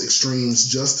those extremes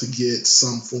just to get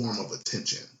some form of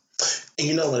attention. And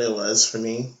you know what it was for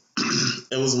me?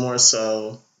 It was more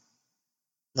so,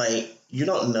 like, you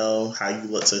don't know how you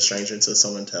look to a stranger until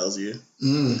someone tells you.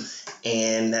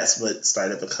 And that's what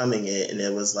started becoming it. And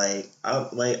it was like,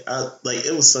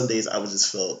 it was some days I would just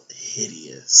feel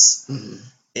hideous.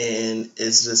 And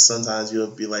it's just, sometimes you'll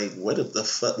be like, what the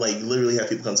fuck? Like, literally have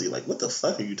people come to you like, what the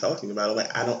fuck are you talking about? I'm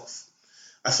like, I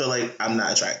feel like I'm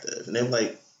not attractive. And they're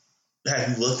like, have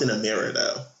you looked in a mirror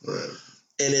though? Right.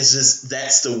 And it's just,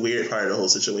 that's the weird part of the whole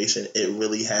situation. It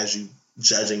really has you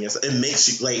judging yourself. It makes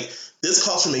you, like, this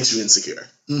culture makes you insecure.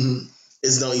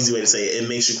 It's no easy way to say it. It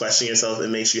makes you question yourself. It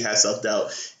makes you have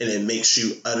self-doubt. And it makes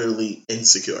you utterly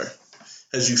insecure.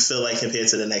 Because you feel like, compared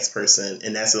to the next person,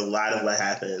 and that's a lot of what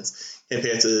happens,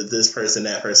 compared to this person,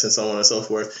 that person, so on and so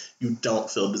forth, you don't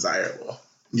feel desirable.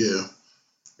 Yeah.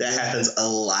 That happens a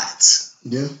lot.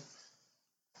 Yeah.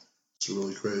 It's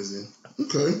really crazy.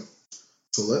 Okay.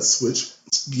 So let's switch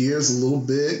gears a little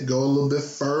bit, go a little bit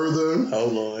further. Oh,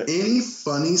 Lord. Any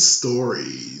funny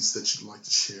stories that you'd like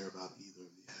to share about either of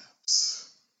the apps?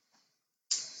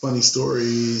 Funny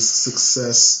stories,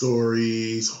 success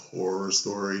stories, horror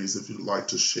stories, if you'd like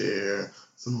to share.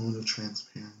 Some moment of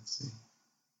transparency.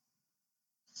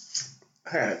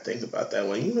 I gotta think about that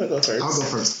one. You wanna go first? I'll go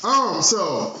first.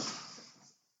 So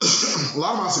a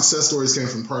lot of my success stories came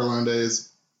from Party Line days.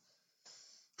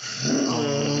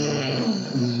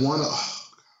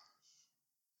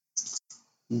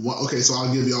 Okay, so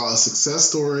I'll give y'all a success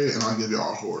story and I'll give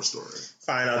y'all a horror story.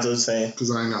 Fine, I'll do the same.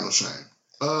 Because I ain't got no shame.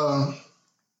 I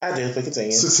do, but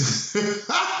continue.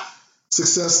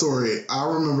 Success story. I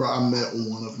remember I met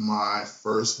one of my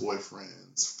first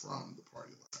boyfriends from the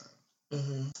Party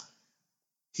Line.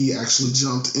 He actually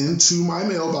jumped into my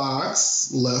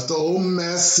mailbox, left a little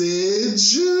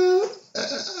message. The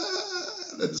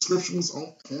description was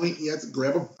on point. He had to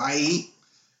grab a bite.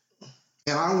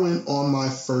 And I went on my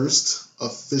first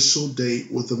official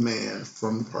date with a man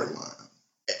from the party line.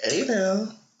 Hey now.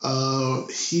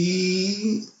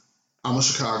 I'm a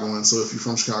Chicagoan, so if you're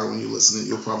from Chicago and you're listening,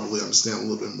 you'll probably understand a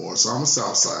little bit more. So I'm a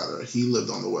South Sider. He lived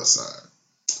on the West Side.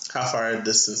 How far a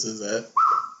distance is that?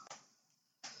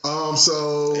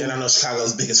 And I know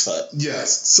Chicago's big as fuck.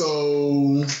 Yes.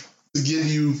 So to give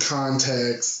you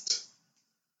context,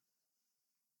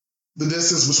 the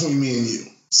distance between me and you.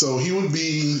 So he would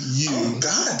be you. Oh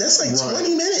God, that's like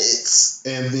 20 minutes.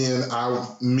 And then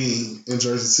me in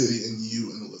Jersey City and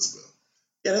you in Elizabeth.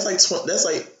 Yeah, that's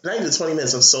like not even 20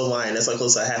 minutes. I'm so lying. That's like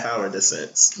close to a half hour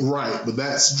distance. Right, but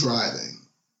that's driving.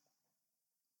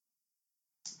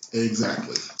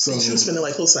 Exactly. So you were spending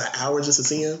like close to an hour just to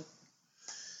see him.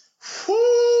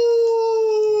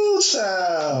 Whoo,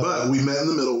 child. But we met in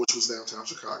the middle, which was downtown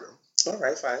Chicago. All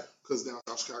right, fine. Because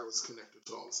downtown Chicago is connected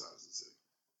to all the sides of the city.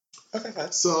 Okay,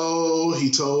 fine. So he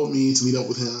told me to meet up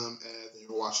with him at the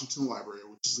Washington Library,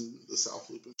 which is in the South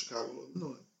Loop in Chicago,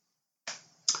 Illinois.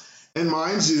 And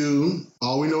mind you,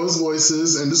 all we know is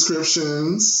voices and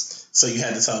descriptions. So you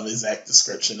had to tell him the exact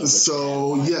description of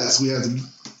yes, we had the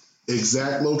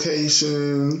exact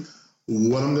location,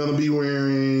 what I'm going to be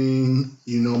wearing,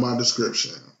 my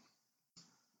description.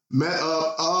 Met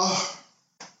up,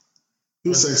 he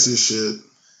was sexy as shit.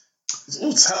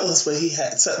 Ooh, tell us what he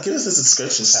had. Give us his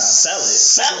description, child. Sell it.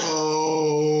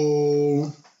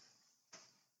 So,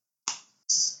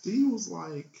 Steve was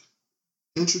like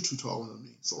inch or two taller than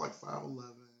me. So like 5'11",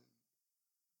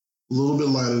 a little bit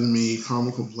lighter than me,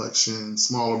 caramel complexion,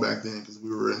 smaller back then because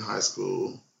we were in high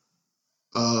school.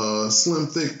 Slim,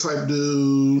 thick type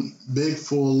dude, big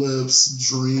full lips,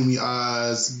 dreamy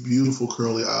eyes, beautiful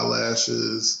curly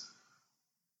eyelashes.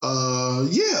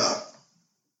 Yeah.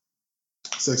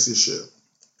 Sexy as shit.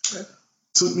 Okay.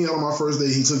 Took me out on my first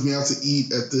date. He took me out to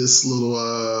eat at this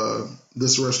little,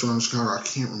 this restaurant in Chicago. I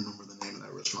can't remember the name of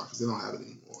that restaurant because they don't have it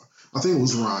anymore. I think it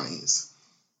was Ronnie's.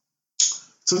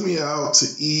 Took me out to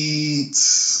eat.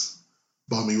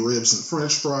 Bought me ribs and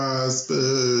french fries,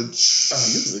 bitch. Oh,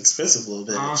 you was expensive a little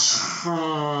bit.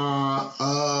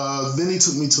 Then he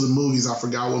took me to the movies. I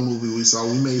forgot what movie we saw.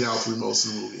 We made out through most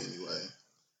of the movie anyway.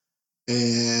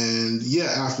 And yeah,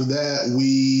 after that,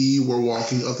 we were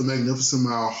walking up the Magnificent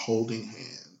Mile holding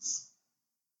hands.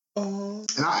 Oh.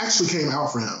 And I actually came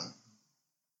out for him.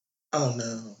 Oh,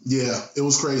 no. Yeah, it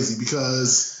was crazy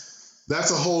because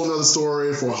that's a whole nother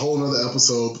story for a whole nother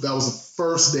episode. But that was the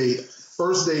first date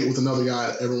with another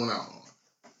guy that ever went out on.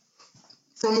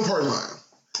 From the party line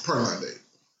date.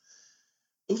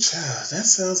 Ooh, child, that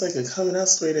sounds like a coming out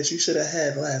story that you should have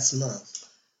had last month.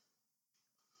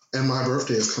 And my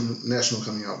birthday is National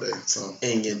Coming Out Day, so.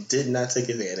 And you did not take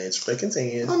advantage, but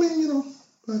continue. I mean,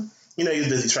 but. You was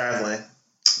busy traveling.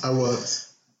 I was.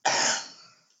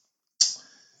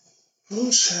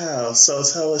 Oh, child. So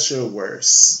tell us your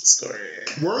worst story.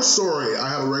 Worst story. I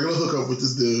had a regular hookup with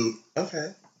this dude.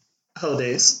 Okay. Whole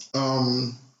days.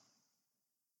 I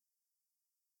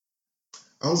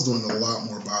was doing a lot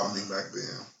more bottoming back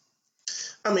then.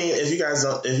 I mean, if you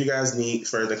guys need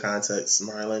further context,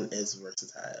 Marlon is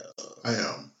versatile. I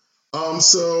am.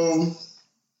 So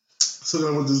hooking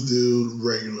up with this dude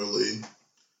regularly.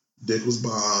 Dick was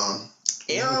bomb.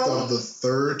 Hooked up the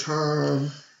third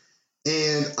time.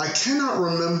 And I cannot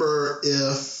remember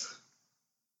if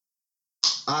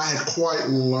I had quite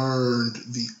learned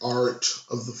the art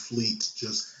of the fleet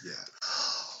just yet.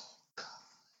 Oh, God.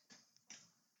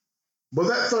 But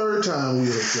that third time we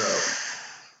hooked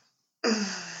up,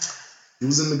 he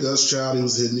was in the Gus Child, he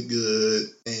was hitting it good,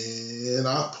 and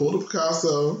I pulled a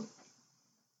Picasso,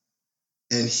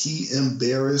 and he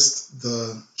embarrassed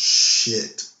the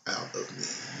shit out of me.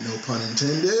 No pun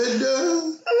intended.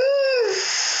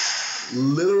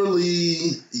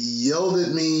 Literally yelled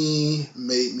at me,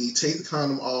 made me take the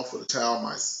condom off with a towel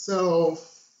myself.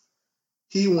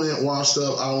 He went washed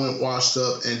up, I went washed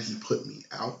up, and he put me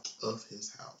out of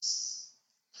his house.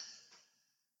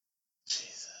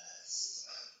 Jesus.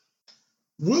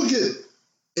 We'll get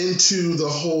into the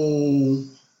whole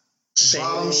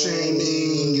bottom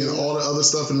shaming and all the other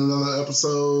stuff in another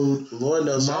episode. Lord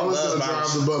knows Marlon's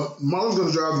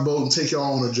gonna drive the boat and take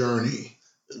y'all on a journey.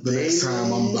 The next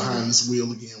time I'm behind this wheel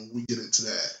again, we get into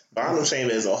that. Bottom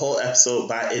shaming is a whole episode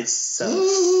by itself.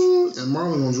 And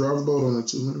Marlon gonna drive the boat on it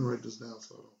too. Let me write this down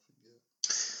so I don't forget.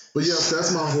 But yeah,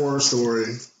 that's my horror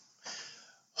story.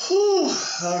 Whew.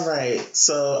 All right,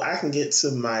 so I can get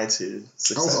to my two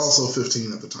successes. I was also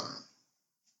 15 at the time.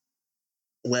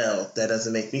 Well, that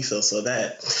doesn't make me feel so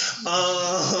bad.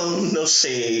 No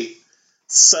shade.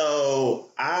 So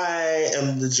I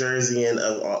am the Jerseyan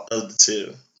of the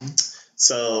two.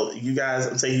 So you guys,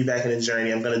 I'm taking you back in the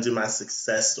journey. I'm going to do my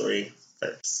success story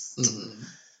first. Mm-hmm.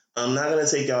 I'm not going to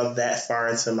take y'all that far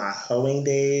into my hoeing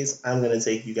days. I'm going to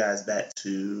take you guys back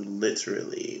to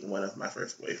literally one of my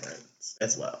first boyfriends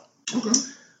as well. Okay.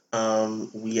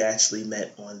 We actually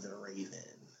met on the Raven.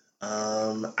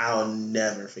 I'll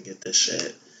never forget this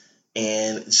shit.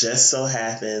 And just so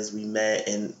happens we met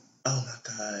in, oh my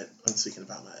God, I'm speaking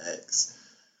about my ex.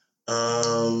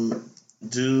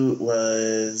 Dude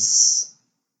was,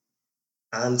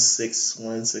 I'm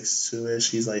 6'1",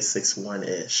 6'2"-ish. He's like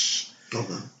 6'1"-ish.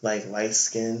 Okay. Like light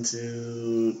skinned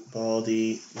dude,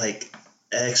 baldy, like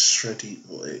extra deep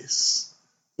voice.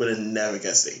 Would have never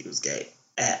guessed that he was gay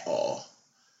at all.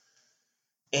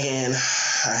 And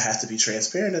I have to be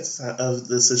transparent of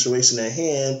the situation at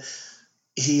hand.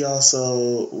 He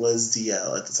also was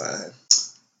DL at the time.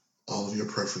 All of your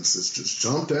preferences just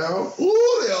jumped out.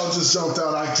 Ooh, they all just jumped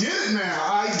out. I get it now.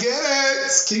 I get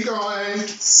it. Keep going.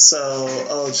 So,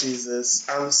 oh Jesus,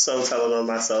 I'm so telling on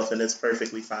myself, and it's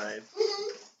perfectly fine.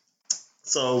 Mm-hmm.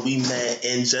 So we met,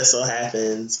 and just so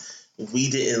happens we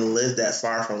didn't live that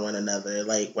far from one another.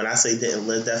 Like, when I say didn't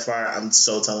live that far, I'm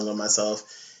so telling on myself.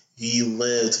 He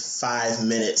lived 5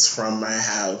 minutes from my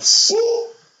house. Ooh.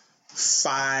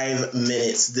 5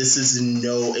 minutes. This is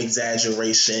no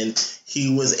exaggeration.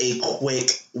 He was a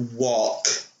quick walk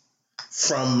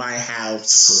from my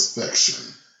house.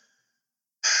 Perfection.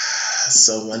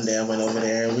 So one day I went over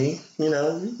there and we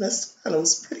messed around. It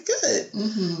was pretty good.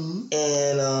 Mm-hmm.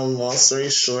 And long story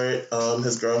short,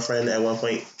 his girlfriend at one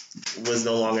point was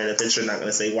no longer in the picture. Not going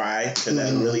to say why, because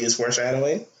that really is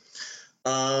foreshadowing.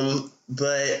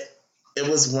 But it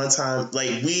was one time,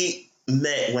 like, we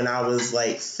met when I was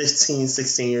like 15,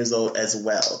 16 years old as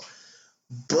well.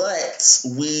 But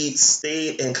we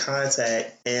stayed in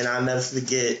contact, and I'll never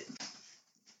forget,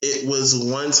 it was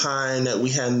one time that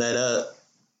we had met up,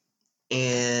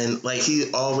 and like,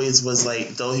 he always was like,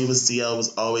 though he was DL,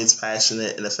 was always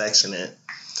passionate and affectionate.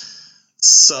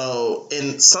 So,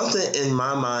 and something in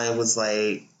my mind was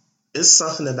like, it's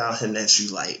something about him that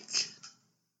you like.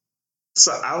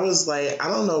 So I was like, I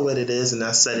don't know what it is, and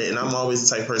I said it, and I'm always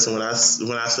the type of person, when I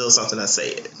feel something, I say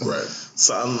it. Right.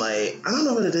 So I'm like, I don't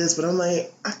know what it is, but I'm like,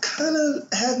 I kind of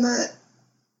have not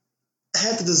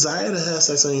had the desire to have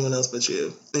sex with anyone else but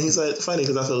you. And he's like, funny,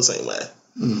 because I feel the same way.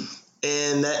 Mm.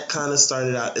 And that kind of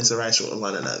started out interaction with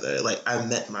one another. Like, I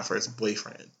met my first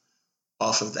boyfriend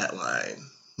off of that line.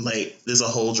 Like, there's a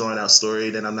whole drawn out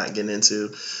story that I'm not getting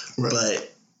into, right.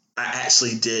 But I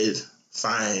actually did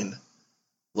find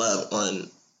love on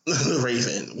the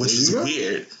Raven, which is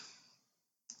weird.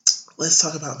 Let's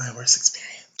talk about my worst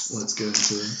experience. Let's get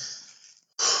into it.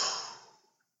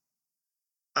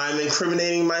 I'm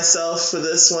incriminating myself for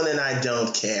this one, and I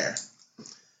don't care.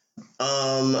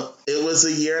 It was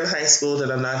a year in high school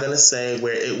that I'm not going to say,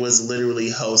 where it was literally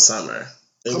hoe summer.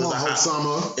 It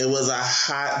was a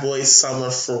hot boy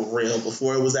summer for real.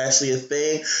 Before it was actually a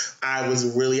thing, I was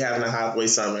really having a hot boy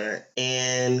summer.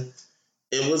 And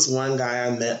it was one guy I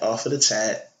met off of the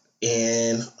chat,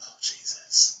 and oh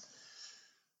Jesus,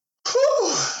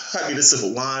 whew, I need a sip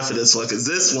of wine for this one, because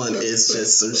this one is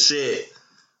just some shit.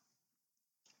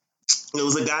 It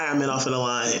was a guy I met off of the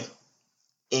line,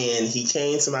 and he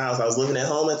came to my house. I was living at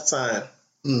home at the time.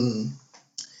 Mm-hmm.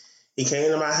 He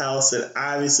came to my house, and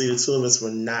obviously the two of us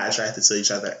were not attracted to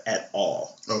each other at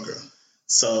all. Okay.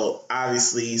 So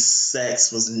obviously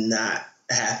sex was not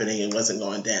happening. It wasn't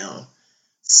going down.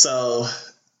 So,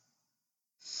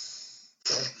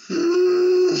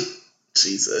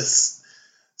 Jesus.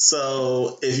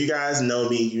 So, if you guys know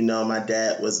me, you know my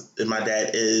dad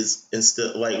is and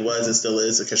still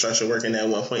is a construction worker. And at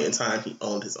one point in time, he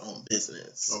owned his own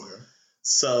business. Okay.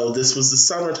 So this was the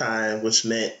summertime, which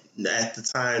meant at the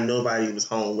time nobody was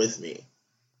home with me.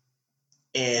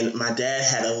 And my dad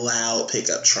had a loud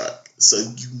pickup truck, so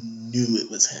you knew it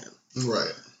was him.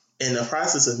 Right. In the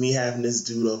process of me having this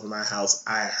dude over my house,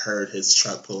 I heard his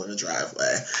truck pull in the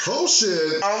driveway. Oh,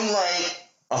 shit. I'm like,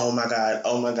 oh, my God,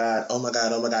 oh, my God, oh, my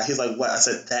God, oh, my God. He's like, what? I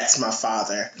said, that's my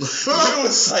father. It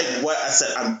was like, what? I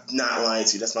said, I'm not lying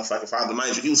to you. That's my fucking father.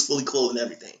 Mind you, he was fully clothed and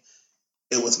everything.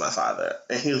 It was my father.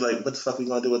 And he was like, what the fuck we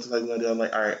gonna do? What the fuck we gonna do? I'm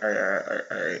like, all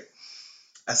right.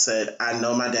 I said, I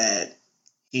know my dad.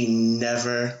 He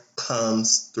never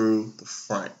comes through the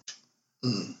front.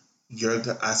 Mm.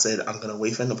 I said, I'm going to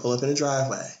wait for him to pull up in the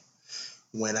driveway.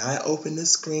 When I open the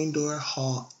screen door,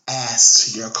 haul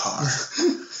ass to your car.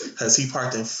 Because he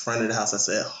parked in front of the house. I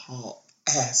said, haul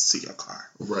ass to your car.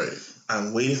 Right.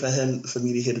 I'm waiting for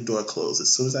me to hear the door close. As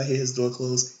soon as I hear his door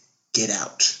close, get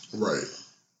out. Right.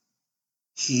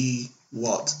 He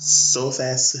walked so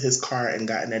fast to his car and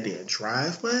got in that damn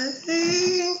driveway.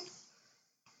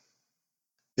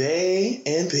 A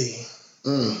and B.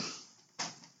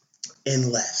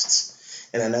 And left.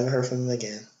 And I never heard from him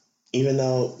again. Even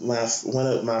though one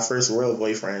of my first real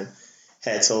boyfriend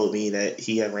had told me that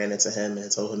he had ran into him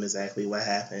and told him exactly what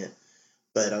happened.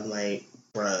 But I'm like,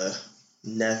 bruh,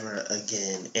 never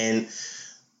again. And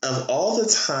of all the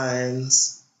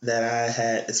times that I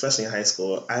had, especially in high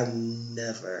school, I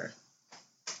never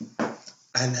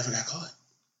got caught.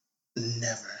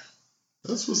 Never.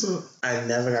 That's what's up. I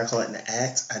never got caught in the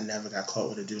act. I never got caught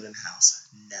with a dude in the house.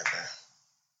 Never.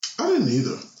 I didn't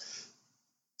either.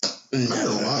 Never. I did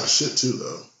a lot of shit too,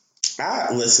 though. I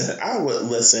would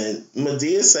listen.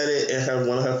 Madea said it in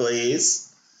one of her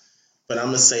plays, but I'm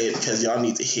gonna say it because y'all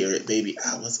need to hear it, baby.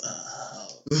 I was a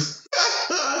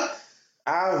hoe.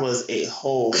 I was a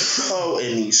hoe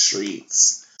in these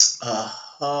streets. A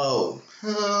hoe.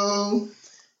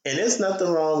 And there's nothing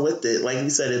wrong with it. Like you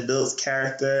said, it builds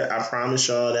character. I promise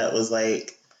y'all that was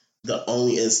like the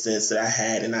only instance that I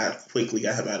had, and I quickly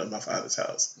got him out of my father's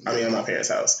house. I mean, my parents'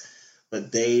 house.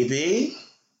 But baby,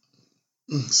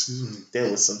 excuse me, there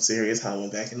was some serious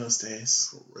hoeing back in those days.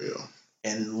 For real.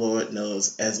 And Lord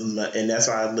knows, and that's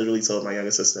why I literally told my younger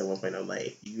sister at one point, I'm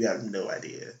like, you have no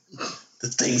idea the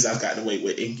things I've gotten away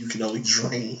with, and you can only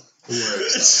dream.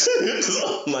 Right.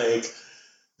 I'm like,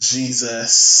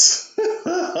 Jesus.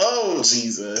 Oh,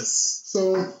 Jesus.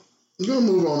 So, we're going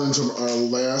to move on into our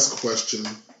last question.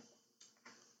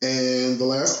 And the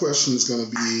last question is going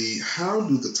to be, how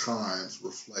do the times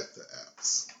reflect the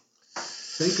apps?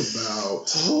 Think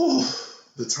about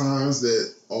the times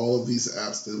that all of these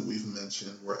apps that we've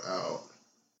mentioned were out.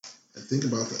 And think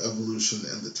about the evolution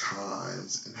and the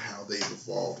times and how they've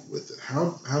evolved with it.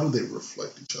 How do they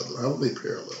reflect each other? How do they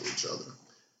parallel each other?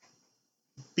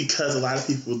 Because a lot of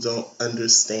people don't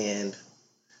understand.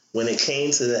 When it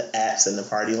came to the apps and the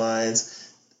party lines,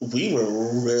 we were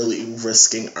really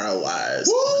risking our lives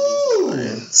on these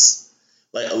lines.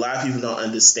 Like, a lot of people don't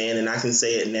understand, and I can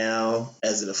say it now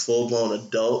as a full-blown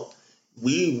adult,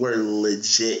 we were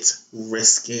legit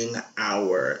risking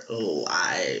our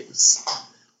lives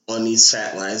on these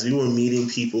chat lines. We were meeting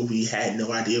people. We had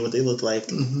no idea what they looked like.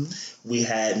 Mm-hmm. We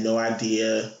had no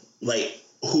idea, like,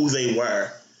 who they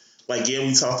were. Like, yeah,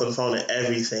 we talked on the phone and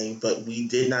everything, but we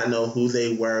did not know who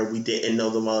they were. We didn't know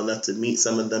them well enough to meet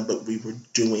some of them, but we were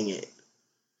doing it.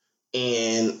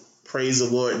 And praise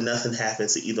the Lord, nothing happened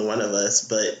to either one of us,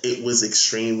 but it was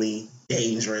extremely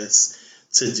dangerous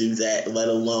to do that, let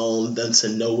alone them to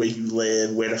know where you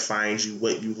live, where to find you,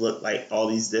 what you look like, all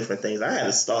these different things. I had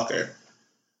a stalker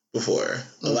before.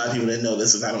 Mm-hmm. A lot of people didn't know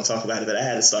this because I don't talk about it, but I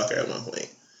had a stalker at one point.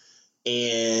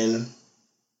 And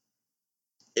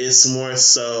it's more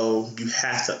so you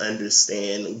have to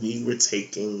understand we were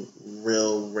taking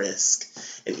real risk.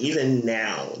 And even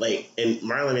now, like, and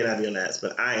Marlon may not be on that,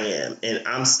 but I am. And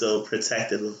I'm still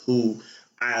protective of who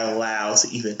I allow to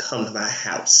even come to my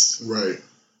house. Right.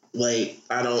 Like,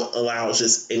 I don't allow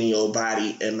just any old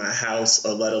body in my house,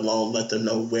 or let alone let them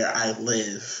know where I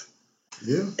live.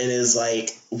 Yeah. And it's like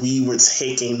we were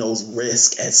taking those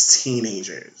risks as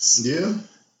teenagers. Yeah.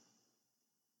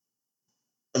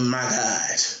 My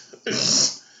God.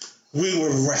 We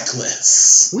were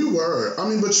reckless. We were. I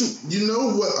mean, but you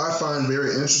know what I find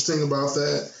very interesting about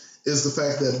that is the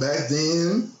fact that back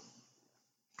then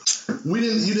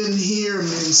you didn't hear many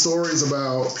stories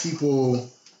about people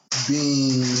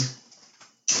being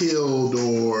killed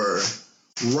or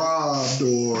robbed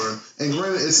and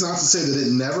granted, it's not to say that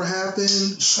it never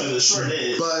happened. Sure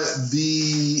did. But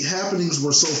the happenings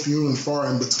were so few and far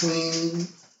in between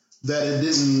that it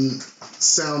didn't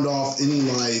sound off any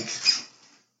like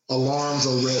alarms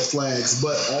or red flags.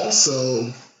 But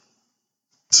also,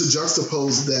 to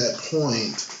juxtapose that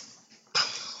point,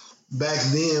 back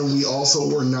then we also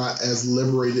were not as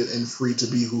liberated and free to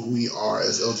be who we are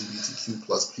as LGBTQ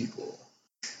plus people.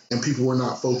 And people were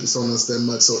not focused on us that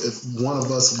much. So if one of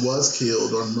us was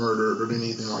killed or murdered or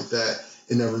anything like that,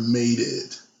 it never made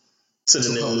it to the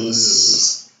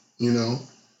news. You know?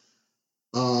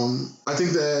 I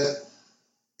think that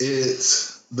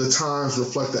the times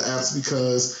reflect the apps,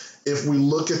 because if we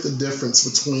look at the difference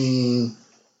between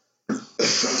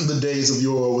the days of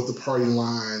yore with the party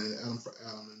line and Adam for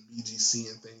Adam and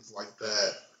BGC and things like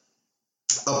that,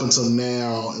 up until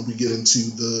now, and we get into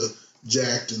the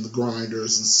Jacked and the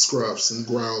Grinders and Scruffs and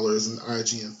Growlers and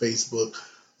IG and Facebook,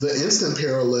 the instant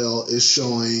parallel is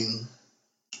showing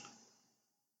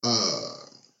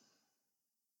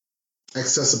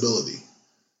accessibility.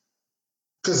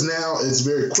 Because now it's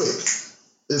very quick.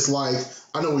 It's like,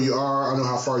 I know where you are. I know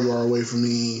how far you are away from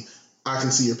me. I can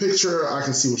see your picture. I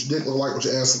can see what your dick look like, what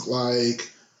your ass look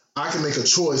like. I can make a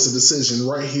choice, a decision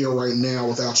right here, right now,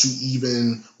 without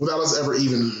us ever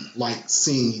even like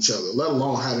seeing each other, let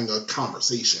alone having a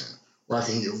conversation where I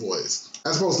can hear your voice.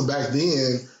 As opposed to back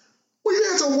then, well, you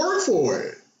had to work for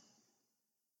it.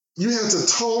 You had to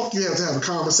talk, you had to have a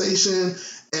conversation,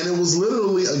 and it was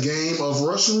literally a game of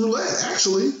Russian roulette,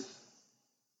 actually.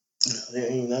 I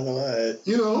ain't not gonna lie.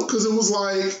 You know, because it was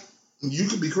like, you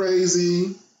could be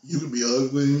crazy, you could be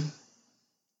ugly.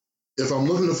 If I'm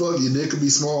looking to fuck, your dick could be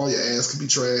small, your ass could be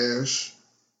trash.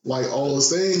 Like, all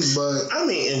those things, but... I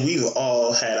mean, and we've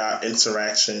all had our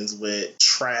interactions with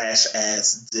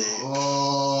trash-ass dick.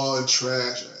 Oh,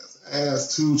 trash-ass.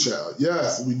 Ass too, child.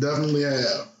 Yes, we definitely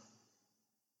have.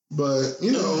 But,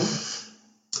 you know,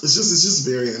 it's just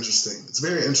very interesting. It's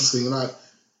very interesting, and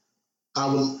I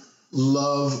would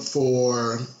love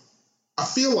for... I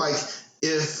feel like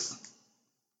if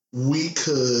we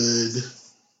could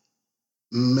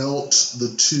melt the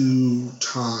two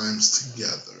times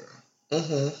together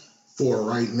for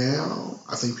right now,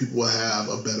 I think people will have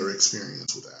a better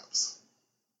experience with apps.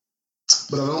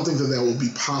 But I don't think that will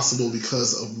be possible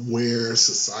because of where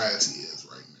society is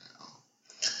right now.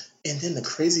 And then the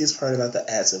craziest part about the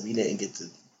apps that we didn't get to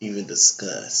even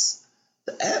discuss,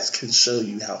 the apps can show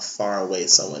you how far away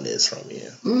someone is from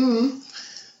you. Mm-hmm.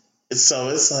 So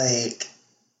it's like,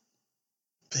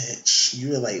 bitch, you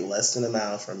were like less than a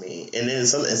mile from me. And then in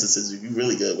some instances, if you're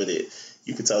really good with it,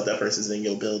 you can tell if that person's in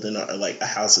your building or like a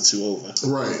house or two over.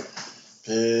 Right.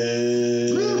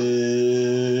 Bitch.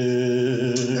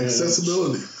 Yeah.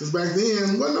 Accessibility. Because back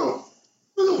then, I know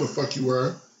where the fuck you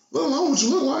were, let alone what you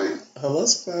look like. Hello,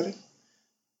 somebody.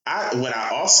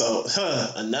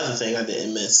 Another thing I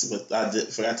didn't miss,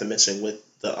 forgot to mention with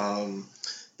the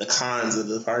cons of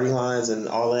the party lines and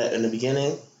all that in the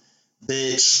beginning.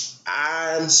 Bitch,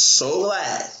 I'm so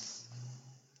glad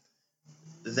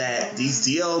that these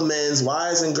DL men's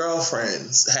wives and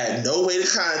girlfriends had no way to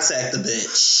contact the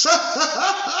bitch.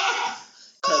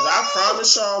 Because I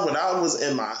promise y'all, when I was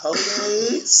in my hoe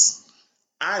days,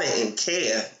 I didn't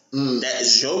care. That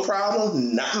is your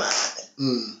problem, not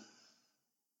mine.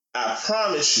 I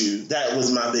promise you, that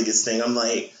was my biggest thing. I'm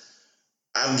like,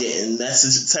 I'm getting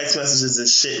text messages and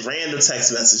shit, random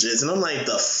text messages, and I'm like,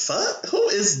 the fuck? Who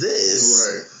is this?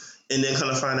 Right. And then kind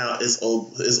of find out his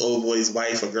old boy's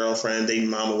wife or girlfriend, baby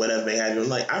mama, whatever they have. I'm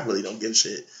like, I really don't give a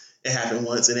shit. It happened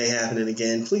once, it ain't happening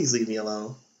again. Please leave me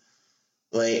alone.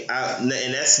 Like, and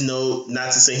that's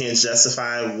not to sit here and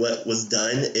justify what was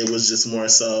done. It was just more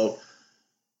so,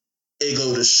 it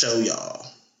go to show y'all.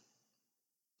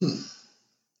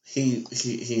 He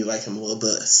like him a little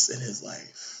bust in his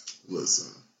life.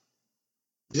 Listen.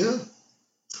 Yeah.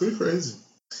 It's pretty crazy.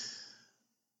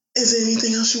 Is there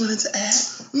anything else you wanted to add?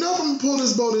 Nope, I'm going to pull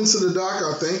this boat into the dock.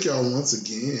 I thank y'all once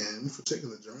again for taking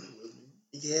the journey with me.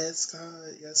 Yes,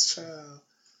 God. Yes, child.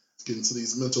 Let's get into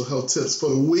these mental health tips for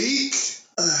the week.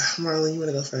 Marlon, you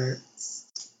want to go first?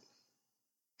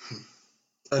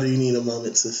 Or do you need a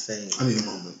moment to think? I need a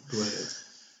moment. Go ahead.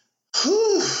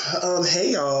 Whew.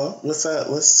 Hey, y'all. What's up?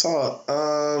 Let's talk.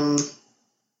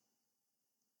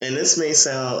 And this may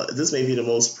be the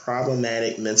most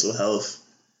problematic mental health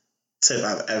tip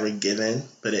I've ever given,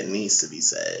 but it needs to be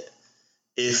said.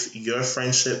 If your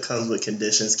friendship comes with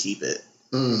conditions, keep it.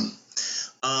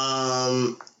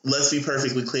 Let's be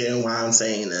perfectly clear on why I'm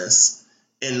saying this.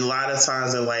 And a lot of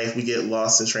times in life, we get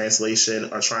lost in translation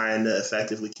or trying to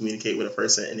effectively communicate with a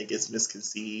person, and it gets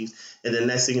misconceived. And the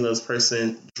next thing you know, this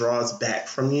person draws back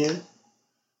from you. And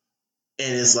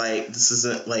it's like, this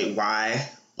isn't like, why?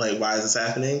 Like, why is this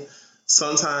happening?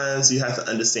 Sometimes you have to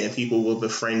understand people will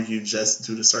befriend you just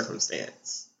due to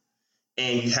circumstance.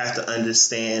 And you have to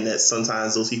understand that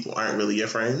sometimes those people aren't really your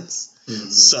friends.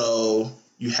 So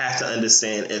you have to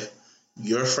understand, if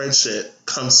your friendship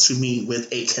comes to me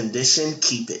with a condition,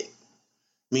 keep it.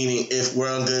 Meaning, if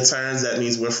we're on good terms, that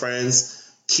means we're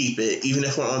friends, keep it. Even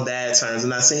if we're on bad terms, I'm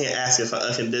not sitting here asking for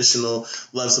unconditional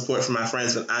love support from my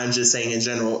friends, but I'm just saying in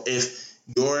general, if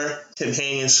your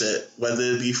companionship, whether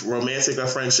it be romantic or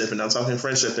friendship, and I'm talking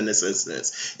friendship in this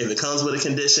instance, if it comes with a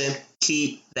condition,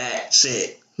 keep that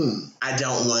shit. I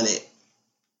don't want it.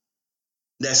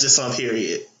 That's just on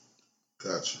period.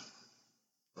 Gotcha.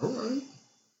 All right.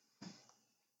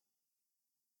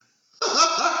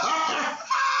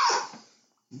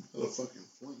 You gotta fucking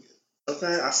fling it.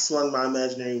 Okay, I flung my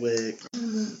imaginary wig.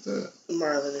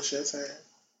 Marlon, it's your turn.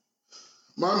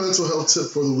 My mental health tip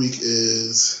for the week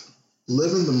is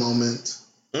live in the moment.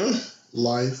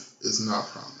 Life is not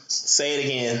promised. Say it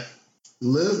again.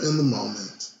 Live in the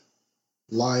moment.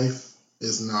 Life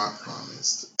is not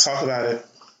promised. Talk about it.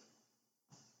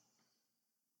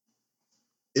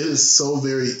 It is so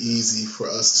very easy for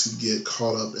us to get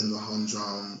caught up in the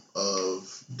humdrum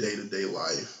of day-to-day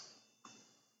life,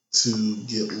 to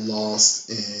get lost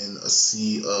in a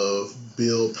sea of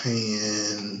bill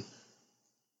paying,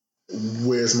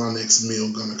 where's my next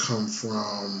meal gonna come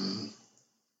from,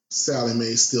 Sally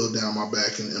Mae still down my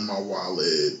back and in my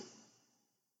wallet,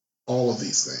 all of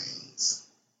these things.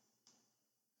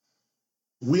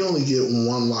 We only get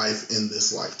one life in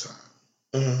this lifetime.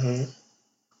 Mm-hmm.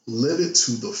 Live it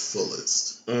to the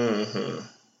fullest. Mm-hmm.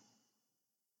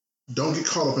 Don't get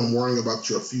caught up in worrying about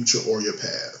your future or your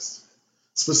past.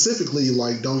 Specifically,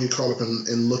 like, don't get caught up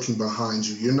in looking behind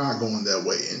you. You're not going that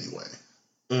way anyway.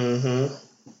 Mm-hmm.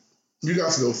 You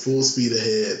got to go full speed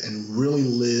ahead and really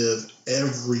live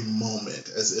every moment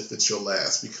as if it's your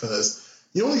last, because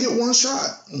you only get one shot,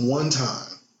 one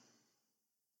time.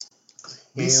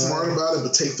 Be smart about it,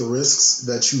 but take the risks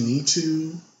that you need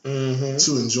to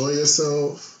enjoy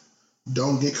yourself.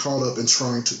 Don't get caught up in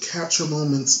trying to capture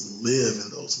moments. Live in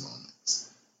those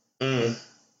moments.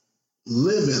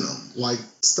 Live in them. Like,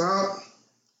 stop.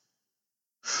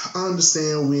 I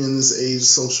understand we in this age of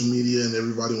social media and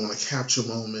everybody want to capture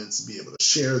moments, be able to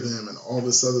share them and all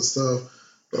this other stuff.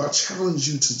 But I challenge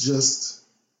you to just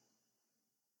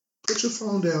put your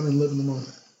phone down and live in the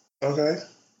moment. Okay.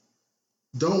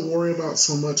 Don't worry about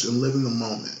so much and live in the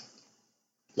moment.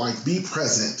 Like, be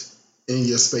present in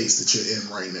your space that you're in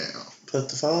right now. Put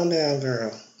the phone down,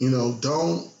 girl. You know,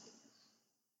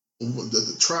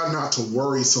 try not to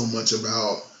worry so much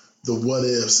about the what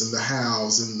ifs and the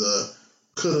hows and the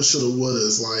coulda, shoulda,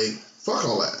 wouldas. Like, fuck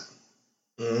all that.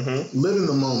 Live in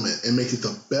the moment and make it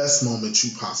the best moment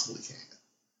you possibly can.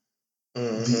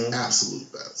 The absolute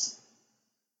best.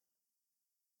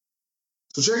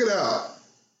 So check it out.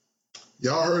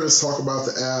 Y'all heard us talk about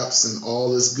the apps and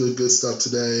all this good stuff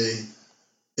today.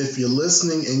 If you're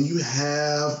listening and you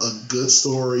have a good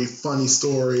story, funny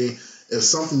story, if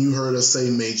something you heard us say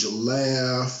made you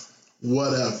laugh,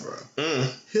 whatever,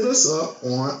 hit us up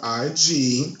on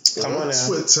IG or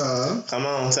Twitter. Come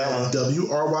on, tell them.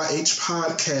 WRYH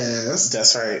Podcast.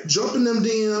 That's right. Jump in them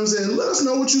DMs and let us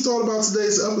know what you thought about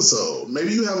today's episode.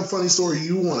 Maybe you have a funny story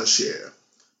you want to share.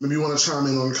 Maybe you want to chime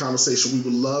in on the conversation. We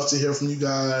would love to hear from you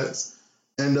guys.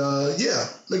 And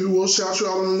maybe we'll shout you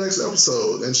out on the next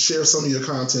episode and share some of your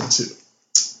content too.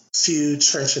 Few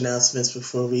church announcements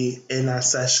before we end our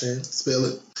session. Spill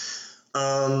it.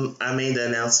 I made the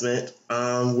announcement.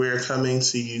 We're coming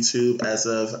to YouTube as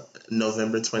of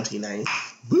November 29th.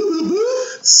 Boo, boo, boo.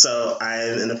 So I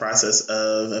am in the process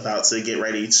of about to get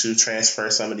ready to transfer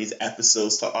some of these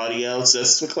episodes to audio,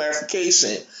 just for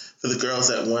clarification for the girls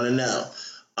that want to know.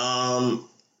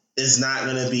 It's not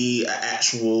going to be an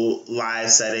actual live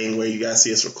setting where you guys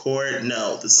see us record.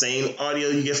 No, the same audio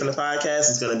you get from the podcast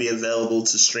is going to be available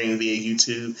to stream via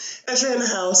YouTube as you're in the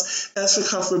house. As for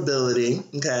comfortability,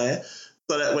 okay?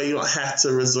 So that way you don't have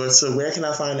to resort to, where can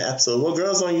I find the episode? Well,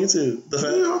 girls on YouTube.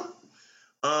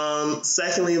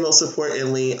 Secondly, most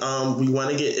importantly, we want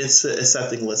to get into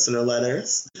accepting listener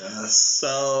letters. Yes.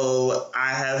 So I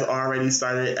have already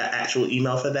started an actual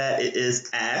email for that. It is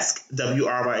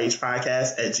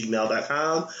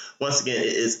askwrhyhpodcast@gmail.com. Once again,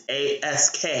 it is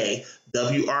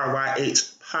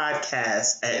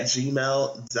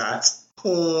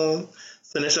askwrhyhpodcast@gmail.com.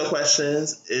 Send us your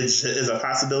questions. It is a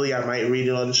possibility I might read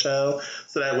it on the show.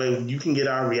 So that way you can get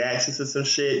our reactions to some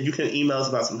shit. You can email us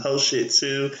about some host shit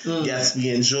too. Yes, we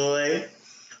enjoy.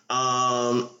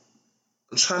 I'm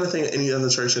trying to think of any other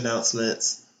church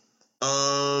announcements.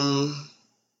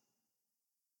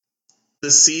 The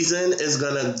season is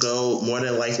gonna go more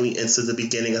than likely into the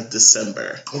beginning of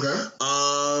December. Okay.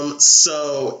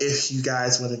 So if you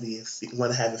guys want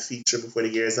to have a feature before the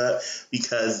year is up,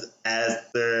 because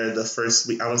after the first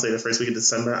week, I want to say the first week of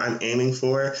December, I'm aiming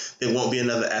for, there won't be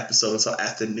another episode until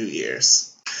after New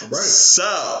Year's. All right.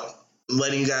 So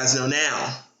letting you guys know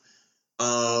now,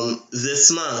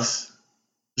 this month,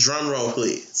 drum roll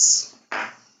please,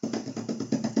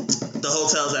 the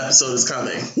Hotels episode is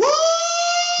coming. Woo!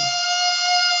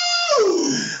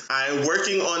 I am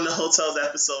working on the Hotels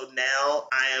episode now.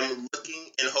 I am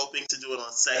looking and hoping to do it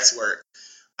on sex work.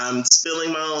 I'm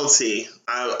spilling my own tea.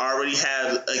 I already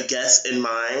have a guest in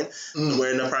mind.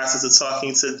 We're in the process of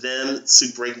talking to them to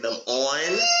bring them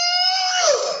on.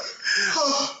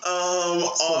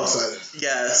 So excited.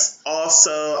 Yes.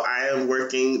 Also, I am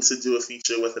working to do a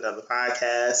feature with another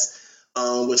podcast,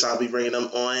 which I'll be bringing them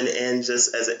on. And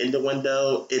just as an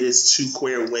innuendo, it is two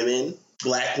queer women,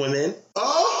 Black women.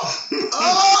 I'm excited!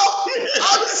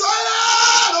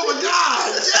 Oh my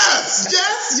God! Yes!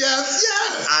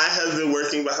 I have been working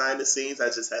behind the scenes. I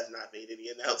just have not made any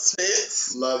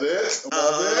announcements. Love it.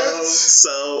 Love it.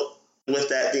 So, with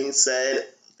that being said,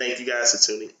 thank you guys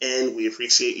for tuning in. We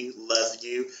appreciate you. Love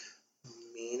you.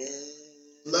 Mean it.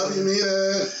 Love you, mean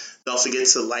it. Don't forget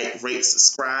to like, rate,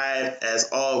 subscribe. As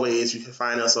always, you can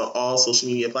find us on all social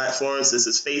media platforms. This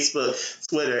is Facebook,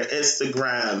 Twitter,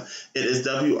 Instagram. It is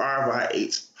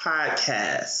WRYH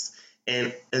Podcast.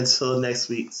 And until next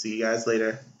week, see you guys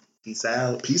later. Peace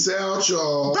out. Peace out,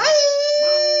 y'all. Bye.